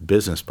your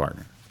business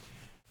partner.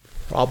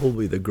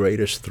 Probably the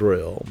greatest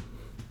thrill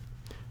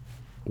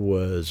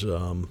was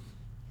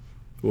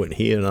when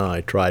he and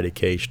I tried a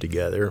case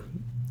together,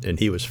 and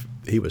he was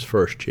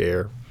first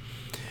chair,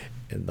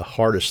 and the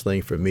hardest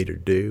thing for me to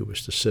do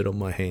was to sit on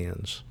my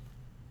hands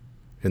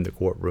in the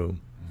courtroom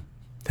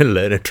and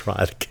let him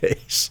try the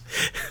case.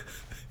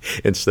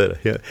 Instead of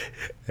him,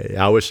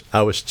 I was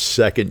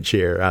second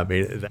chair. I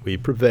mean, we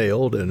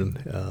prevailed, and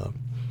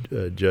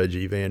Judge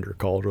Evander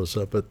called us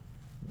up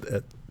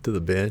to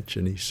the bench,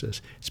 and he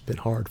says, "It's been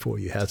hard for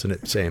you, hasn't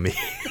it, Sammy?"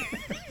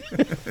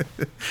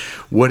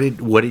 What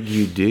did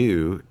you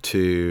do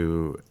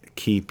to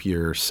keep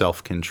your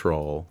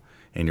self-control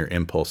and your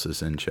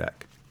impulses in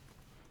check?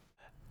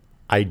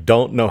 I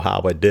don't know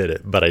how I did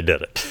it, but I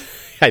did it.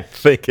 I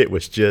think it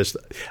was just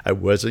it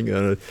wasn't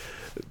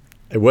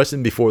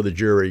before the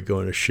jury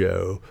going to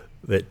show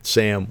that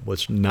Sam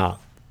was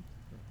not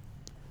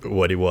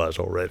what he was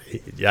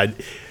already.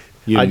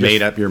 You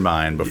made up your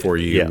mind before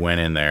you went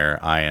in there.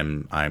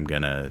 I'm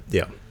gonna.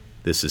 Yeah.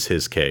 This is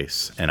his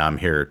case, and I'm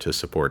here to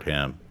support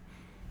him.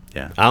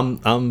 Yeah. I'm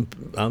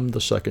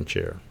the second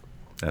chair.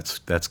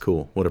 That's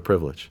cool. What a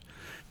privilege.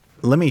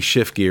 Let me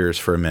shift gears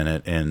for a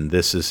minute, and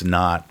this is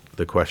not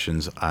the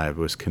questions I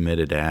was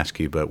committed to ask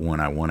you, but one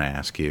I want to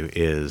ask you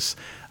is,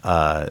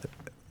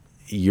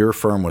 your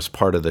firm was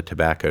part of the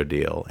tobacco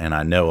deal, and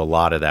I know a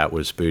lot of that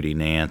was Booty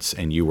Nance,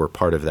 and you were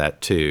part of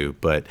that too.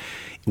 But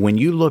when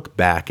you look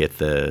back at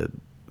the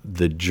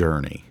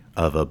journey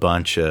of a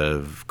bunch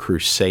of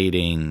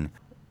crusading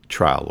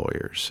trial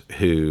lawyers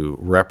who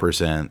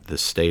represent the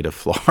state of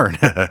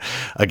Florida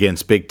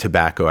against big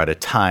tobacco at a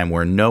time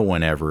where no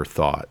one ever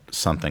thought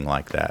something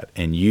like that,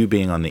 and you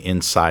being on the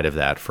inside of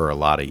that for a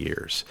lot of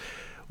years,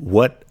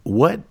 what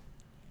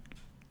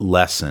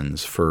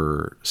lessons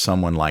for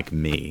someone like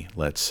me,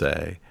 let's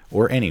say,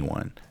 or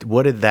anyone,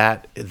 what did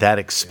that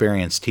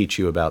experience teach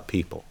you about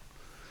people?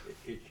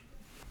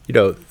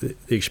 The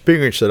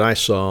experience that I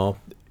saw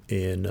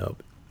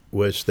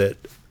was that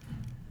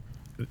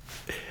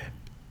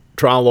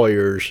trial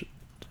lawyers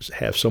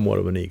have somewhat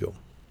of an ego.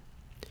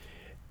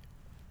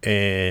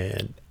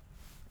 And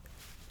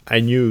I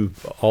knew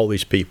all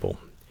these people,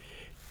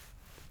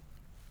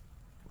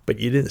 but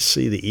you didn't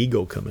see the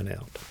ego coming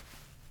out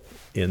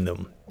in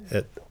them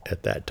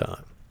at that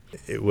time.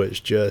 It was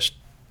just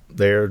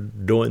they're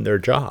doing their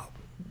job.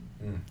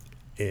 And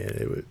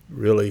it was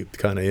really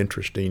kind of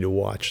interesting to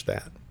watch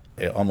that.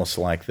 Almost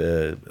like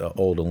the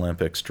old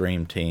Olympics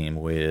dream team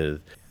with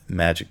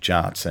Magic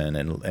Johnson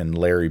and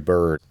Larry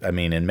Bird. I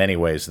mean, in many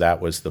ways,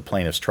 that was the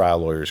plaintiff's trial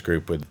lawyers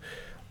group with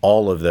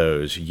all of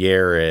those,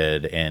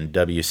 Yared and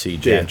W.C.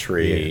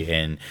 Gentry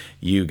and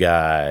you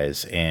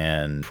guys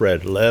and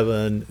Fred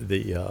Levin,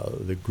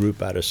 the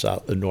group out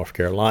of North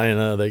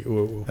Carolina. They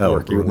were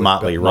working with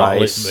Motley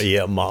Rice.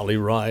 Motley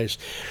Rice.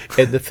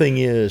 And the thing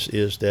is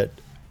that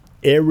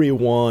every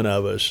one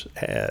of us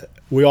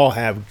we all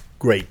have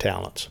great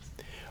talents,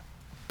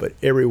 but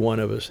every one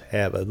of us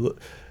have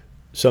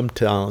some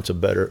talents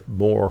are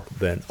more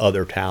than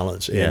other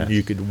talents, and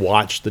you could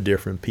watch the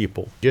different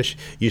people.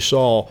 You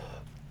saw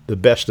the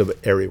best of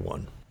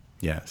everyone.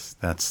 Yes,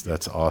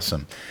 that's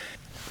awesome.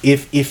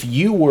 If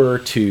you were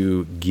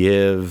to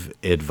give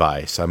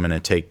advice, I'm going to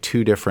take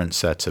two different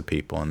sets of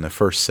people, and the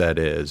first set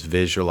is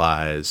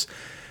visualize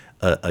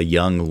a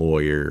young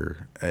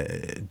lawyer.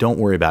 Don't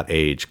worry about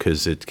age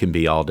because it can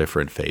be all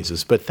different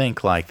phases, but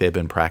think like they've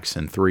been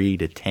practicing 3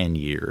 to 10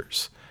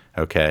 years.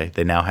 Okay,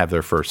 they now have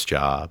their first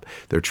job.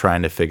 They're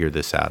trying to figure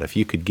this out. If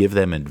you could give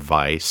them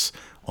advice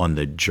on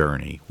the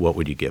journey, what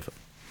would you give them?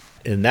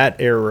 In that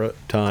era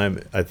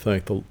time, I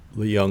think the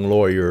young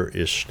lawyer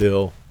is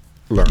still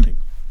learning.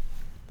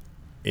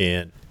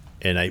 And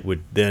I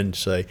would then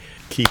say,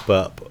 keep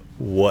up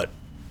what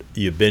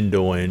you've been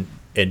doing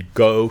and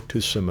go to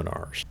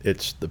seminars.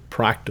 It's the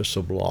practice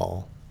of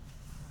law,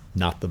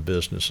 not the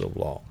business of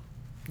law.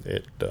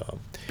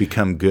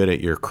 Become good at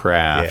your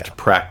craft, Yeah.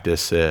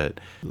 practice it.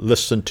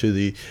 Listen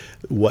to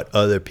what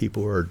other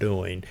people are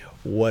doing,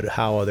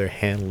 how they're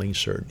handling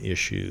certain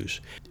issues.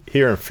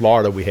 Here in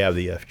Florida, we have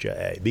the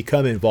FJA.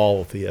 Become involved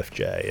with the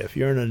FJA.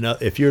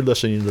 If you're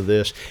listening to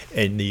this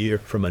and you're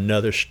from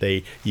another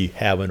state, you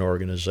have an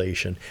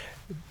organization.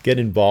 Get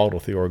involved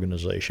with the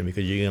organization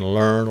because you're going to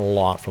learn a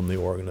lot from the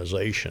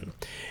organization,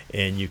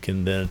 and you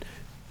can then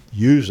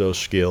use those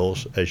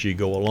skills as you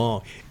go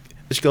along.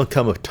 It's going to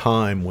come a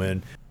time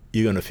when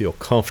you're going to feel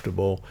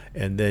comfortable,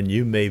 and then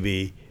you may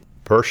be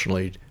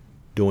personally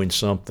doing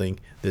something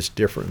that's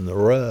different than the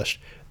rest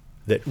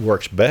that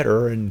works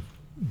better, and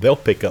they'll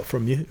pick up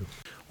from you.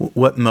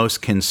 What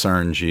most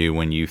concerns you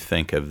when you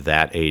think of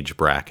that age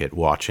bracket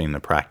watching the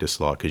practice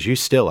law? Because you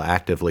still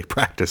actively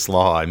practice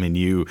law. I mean,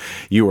 you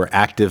were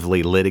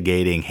actively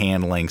litigating,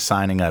 handling,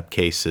 signing up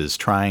cases,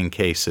 trying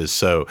cases.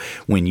 So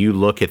when you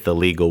look at the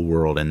legal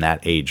world in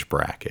that age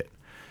bracket,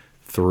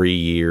 3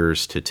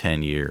 years to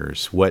 10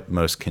 years, what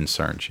most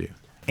concerns you?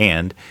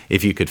 And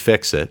if you could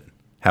fix it,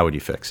 how would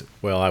you fix it?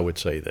 Well, I would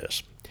say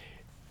this.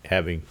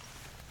 Having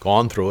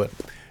gone through it,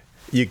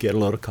 you get a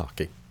little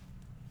cocky.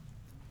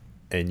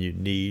 And you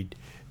need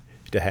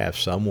to have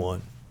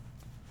someone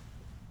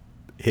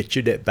hit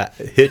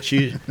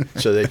you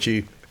so that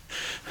you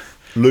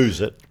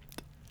lose it,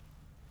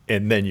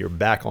 and then you're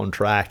back on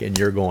track and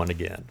you're going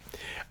again.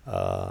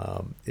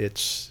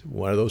 It's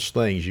one of those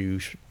things. You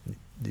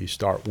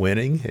start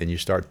winning and you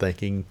start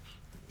thinking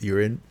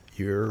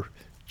you're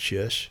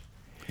just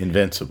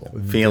invincible.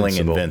 Feeling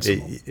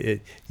invincible.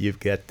 You've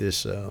got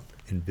this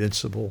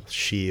invisible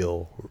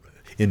shield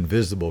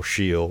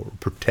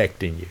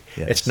protecting you.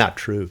 Yes. It's not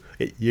true.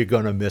 You're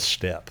going to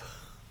misstep.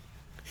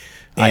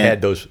 I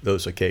had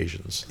those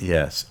occasions.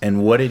 Yes.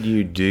 And what did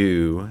you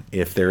do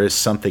if there is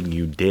something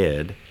you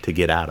did to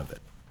get out of it?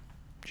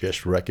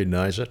 Just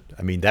recognize it.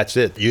 I mean, that's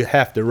it. You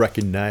have to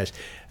recognize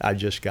I've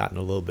just gotten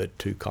a little bit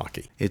too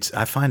cocky.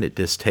 I find it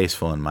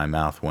distasteful in my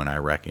mouth when I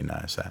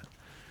recognize that.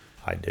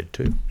 I did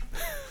too.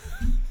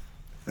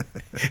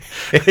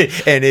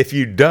 And if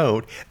you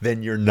don't,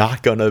 then you're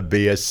not going to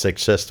be as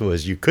successful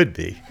as you could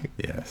be.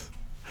 Yes.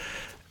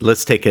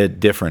 Let's take a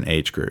different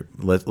age group.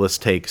 Let's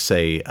take,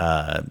 say,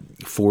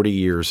 40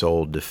 years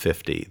old to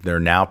 50. They're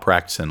now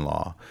practicing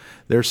law.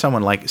 There's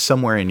someone like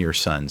somewhere in your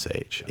son's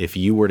age. If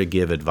you were to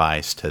give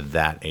advice to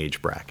that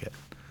age bracket.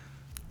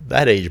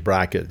 That age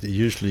bracket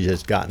usually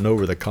has gotten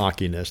over the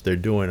cockiness. They're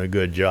doing a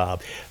good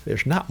job.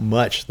 There's not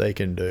much they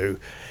can do.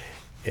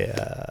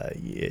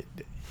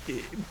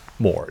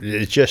 More.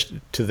 It's just,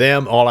 to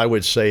them, all I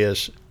would say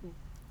is,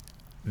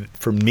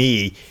 for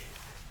me,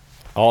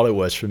 all it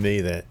was for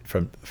me that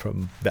from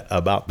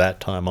about that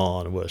time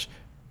on was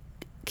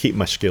keep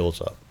my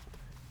skills up.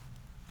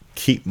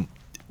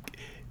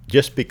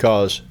 Just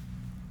because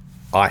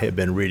I have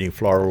been reading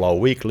Florida Law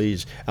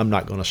Weeklies, I'm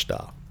not going to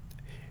stop.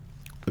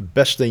 The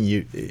best thing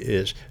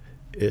is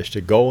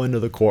to go into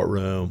the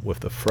courtroom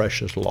with the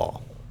freshest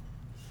law.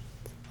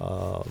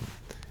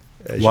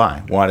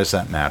 Why? Why does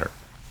that matter?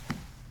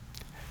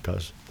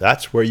 Because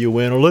that's where you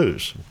win or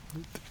lose.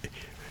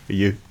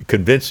 You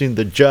convincing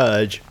the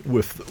judge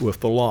with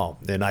the law,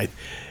 and I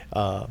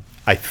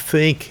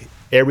think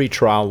every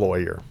trial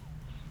lawyer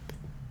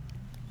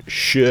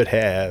should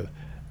have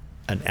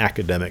an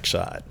academic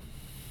side.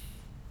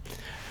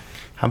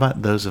 How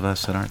about those of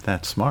us that aren't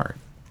that smart?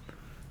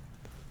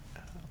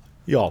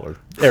 Y'all are.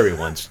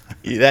 Everyone's.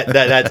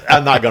 That's.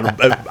 I'm not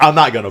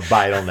gonna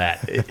bite on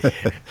that.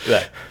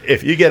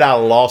 If you get out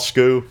of law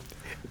school,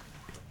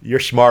 you're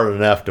smart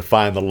enough to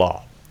find the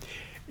law.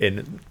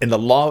 And the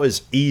law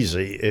is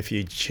easy if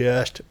you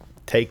just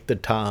take the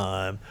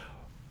time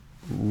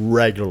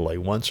regularly,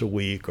 once a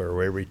week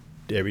or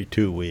every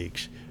 2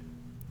 weeks,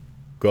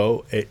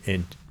 go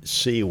and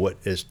see what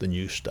is the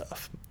new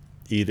stuff.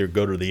 Either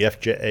go to the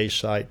FJA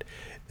site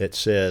that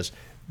says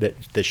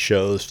that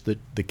shows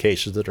the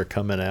cases that are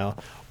coming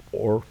out,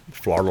 or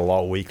Florida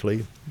Law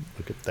Weekly.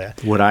 Look at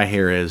that. What I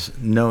hear is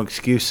no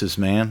excuses,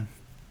 man.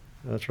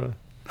 That's right.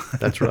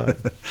 That's right.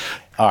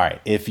 All right.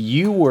 If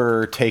you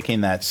were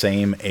taking that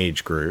same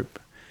age group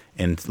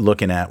and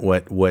looking at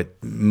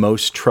what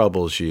most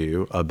troubles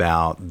you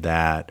about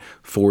that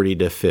 40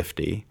 to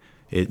 50,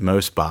 it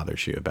most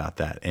bothers you about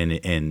that,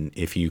 and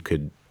if you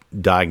could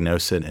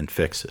diagnose it and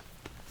fix it.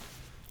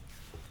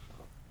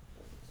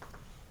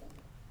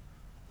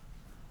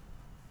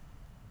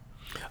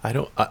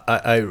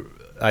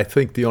 I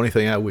think the only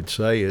thing I would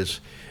say is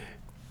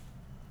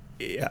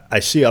I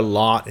see a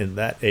lot in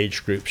that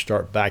age group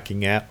start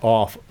backing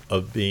off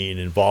of being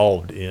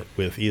involved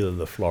with either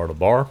the Florida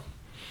Bar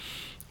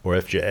or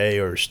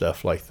FJA or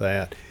stuff like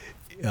that.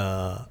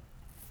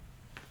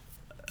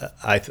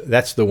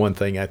 That's the one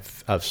thing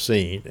I've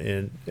seen,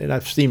 and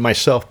I've seen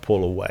myself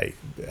pull away.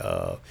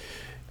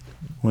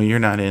 Well, you're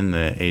not in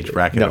the age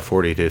bracket of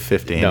 40 to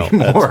 50 no,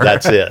 anymore.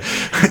 That's it.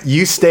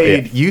 You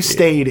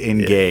stayed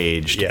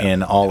engaged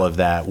in all of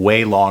that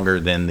way longer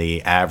than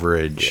the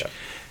average. Yeah.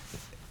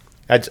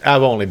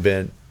 I've only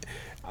been.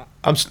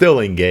 I'm still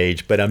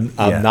engaged, but I'm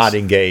Yes. not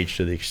engaged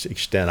to the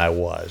extent I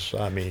was.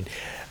 I mean,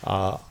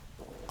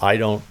 I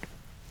don't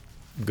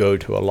go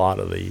to a lot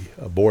of the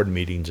board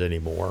meetings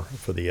anymore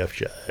for the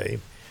FJA,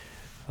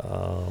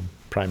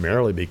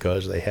 primarily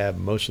because they have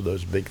most of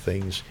those big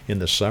things in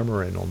the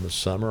summer, and on the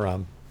summer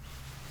I'm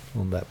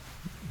on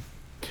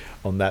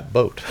that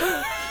boat.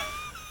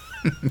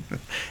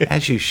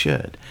 As you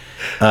should.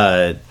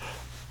 Let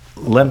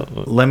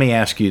me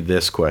ask you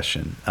this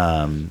question.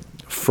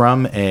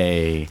 From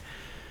a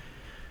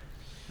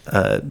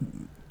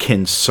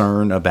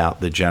concern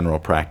about the general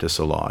practice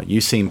of law,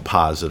 you seem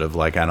positive.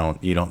 Like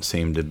you don't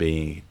seem to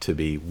be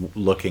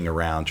looking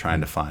around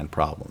trying to find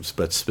problems.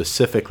 But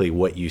specifically,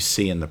 what you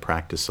see in the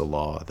practice of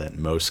law that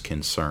most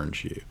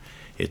concerns you,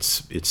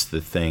 it's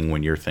the thing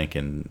when you're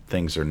thinking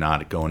things are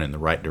not going in the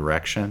right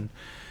direction.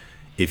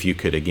 If you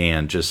could,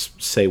 again,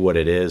 just say what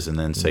it is and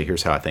then say,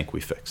 here's how I think we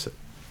fix it.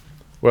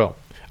 Well,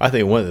 I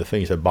think one of the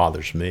things that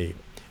bothers me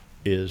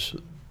is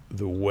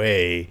the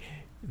way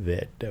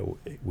that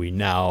we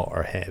now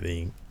are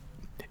having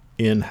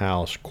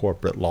in-house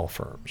corporate law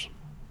firms.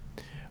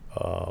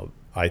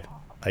 I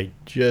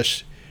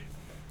just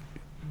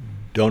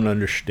don't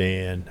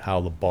understand how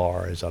the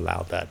bar has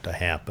allowed that to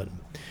happen,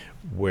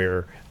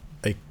 where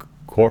a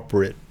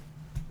corporate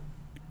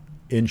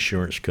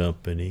insurance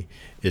company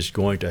is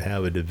going to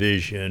have a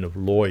division of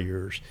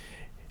lawyers,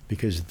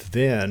 because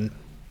then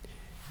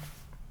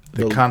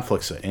The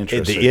conflicts of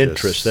interest. the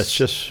interest, that's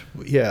just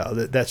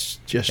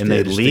and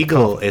they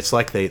legal. It's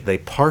like they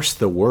parse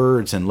the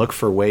words and look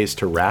for ways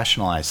to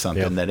rationalize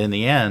something that, in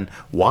the end,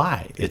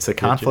 why it's a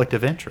conflict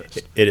of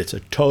interest. It's a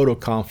total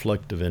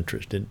conflict of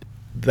interest, and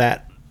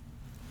that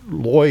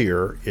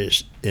lawyer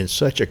is in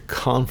such a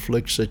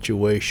conflict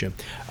situation.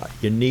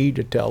 You need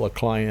to tell a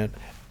client,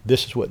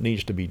 this is what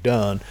needs to be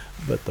done,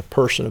 but the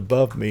person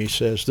above me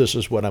says this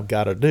is what I've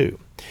got to do.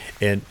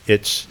 And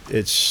it's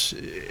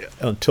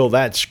until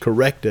that's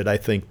corrected, I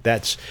think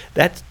that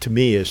to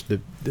me is the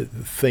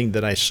thing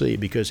that I see,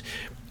 because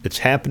it's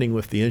happening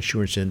with the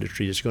insurance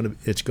industry. It's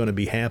going to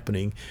be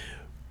happening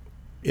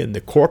in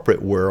the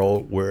corporate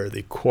world, where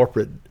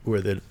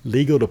the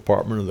legal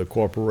department of the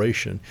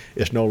corporation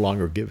is no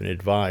longer giving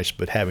advice,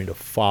 but having to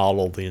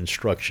follow the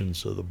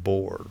instructions of the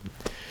board.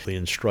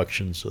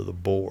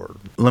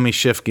 Let me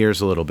shift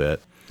gears a little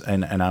bit,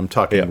 and I'm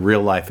talking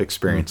real life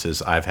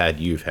experiences I've had,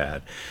 you've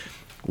had.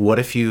 What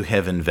if you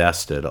have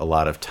invested a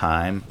lot of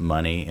time,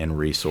 money, and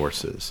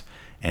resources,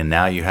 and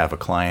now you have a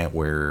client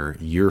where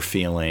you're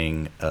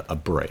feeling a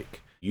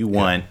break? You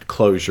want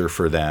closure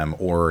for them,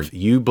 or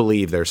you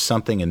believe there's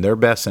something in their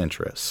best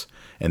interest,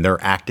 and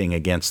they're acting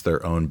against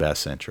their own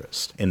best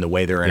interest in the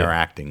way they're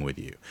interacting with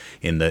you,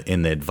 in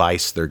the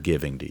advice they're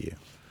giving to you.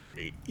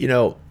 You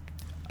know,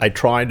 I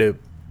try to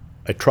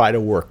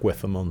work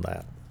with them on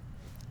that.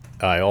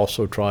 I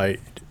also try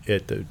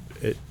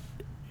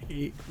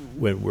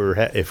when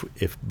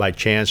if by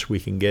chance we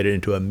can get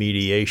into a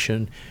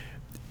mediation,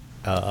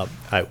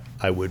 I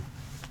would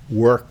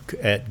work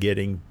at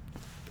getting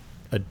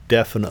a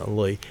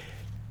definitely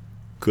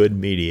good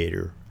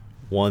mediator,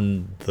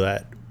 one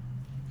that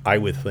I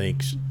would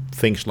think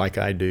thinks like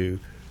I do,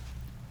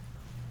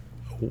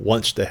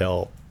 wants to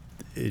help.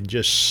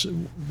 Just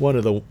one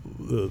of the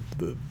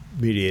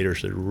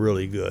mediators that are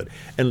really good,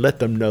 and let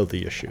them know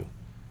the issue,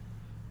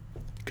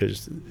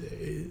 because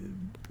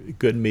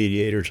good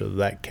mediators of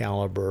that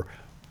caliber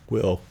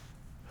will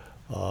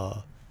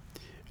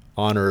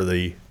honor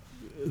the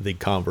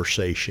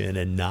conversation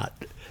and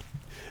not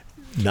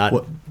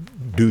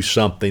do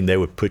something that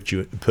would put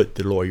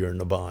the lawyer in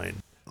the bind.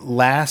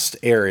 Last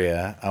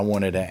area I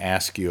wanted to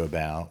ask you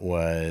about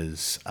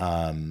was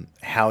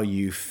how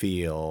you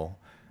feel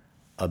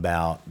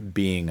about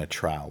being a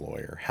trial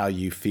lawyer, how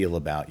you feel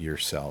about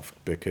yourself,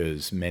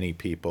 because many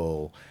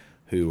people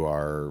who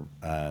are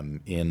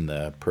in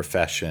the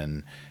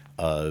profession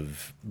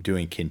of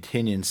doing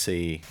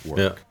contingency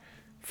work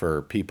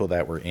for people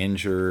that were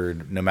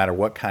injured, no matter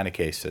what kind of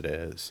case it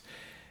is,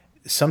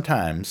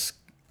 sometimes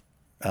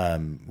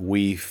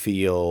we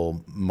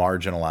feel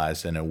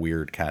marginalized in a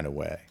weird kind of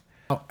way.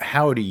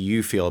 How do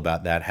you feel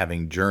about that,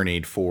 having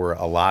journeyed for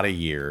a lot of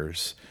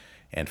years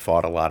and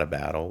fought a lot of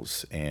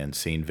battles and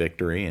seen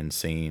victory and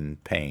seen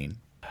pain?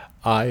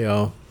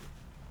 I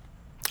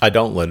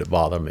don't let it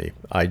bother me.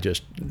 I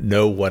just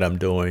know what I'm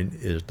doing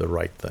is the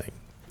right thing.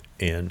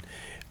 And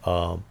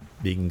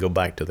you can go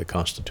back to the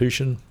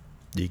Constitution,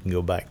 you can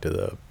go back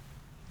to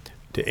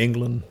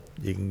England,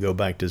 you can go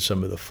back to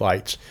some of the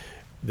fights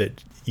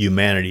that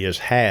humanity has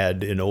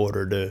had in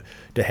order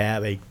to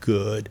have a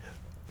good,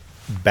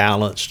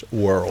 balanced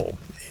world,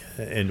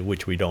 in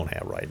which we don't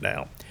have right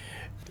now.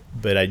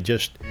 But I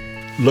just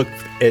look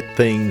at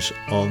things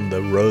on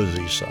the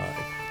rosy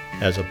side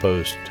as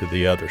opposed to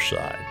the other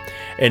side,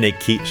 and it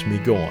keeps me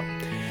going.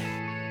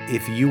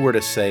 If you were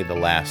to say the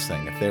last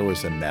thing, if there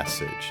was a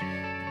message,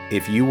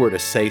 if you were to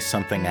say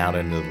something out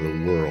into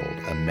the world,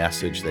 a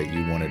message that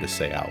you wanted to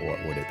say out,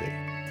 what would it be?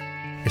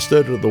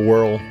 Instead of the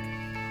world,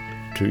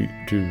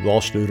 to law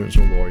students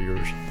or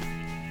lawyers,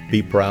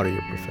 be proud of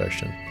your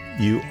profession.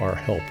 You are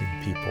helping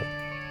people.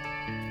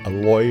 A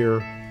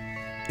lawyer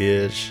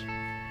is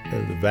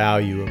the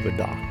value of a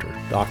doctor.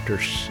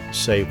 Doctors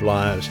save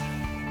lives.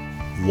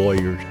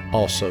 Lawyers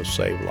also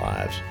save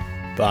lives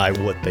by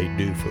what they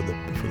do for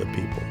the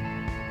people.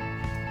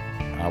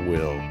 I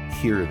will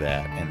hear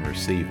that and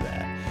receive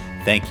that.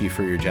 Thank you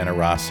for your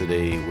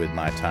generosity with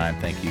my time.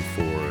 Thank you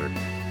for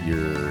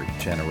your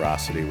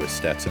generosity with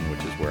Stetson,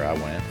 which is where I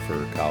went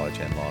for college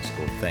and law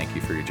school. Thank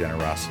you for your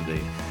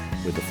generosity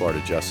with the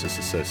Florida Justice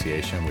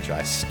Association, which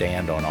I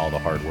stand on all the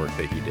hard work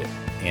that you did.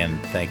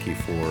 And thank you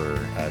for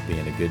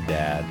being a good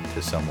dad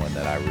to someone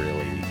that I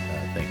really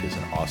think is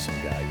an awesome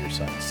guy, your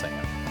son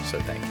Sam. So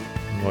thank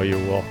you. Well,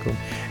 you're welcome.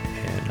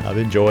 And I've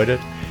enjoyed it.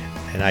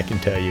 And I can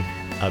tell you,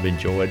 I've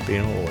enjoyed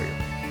being a lawyer.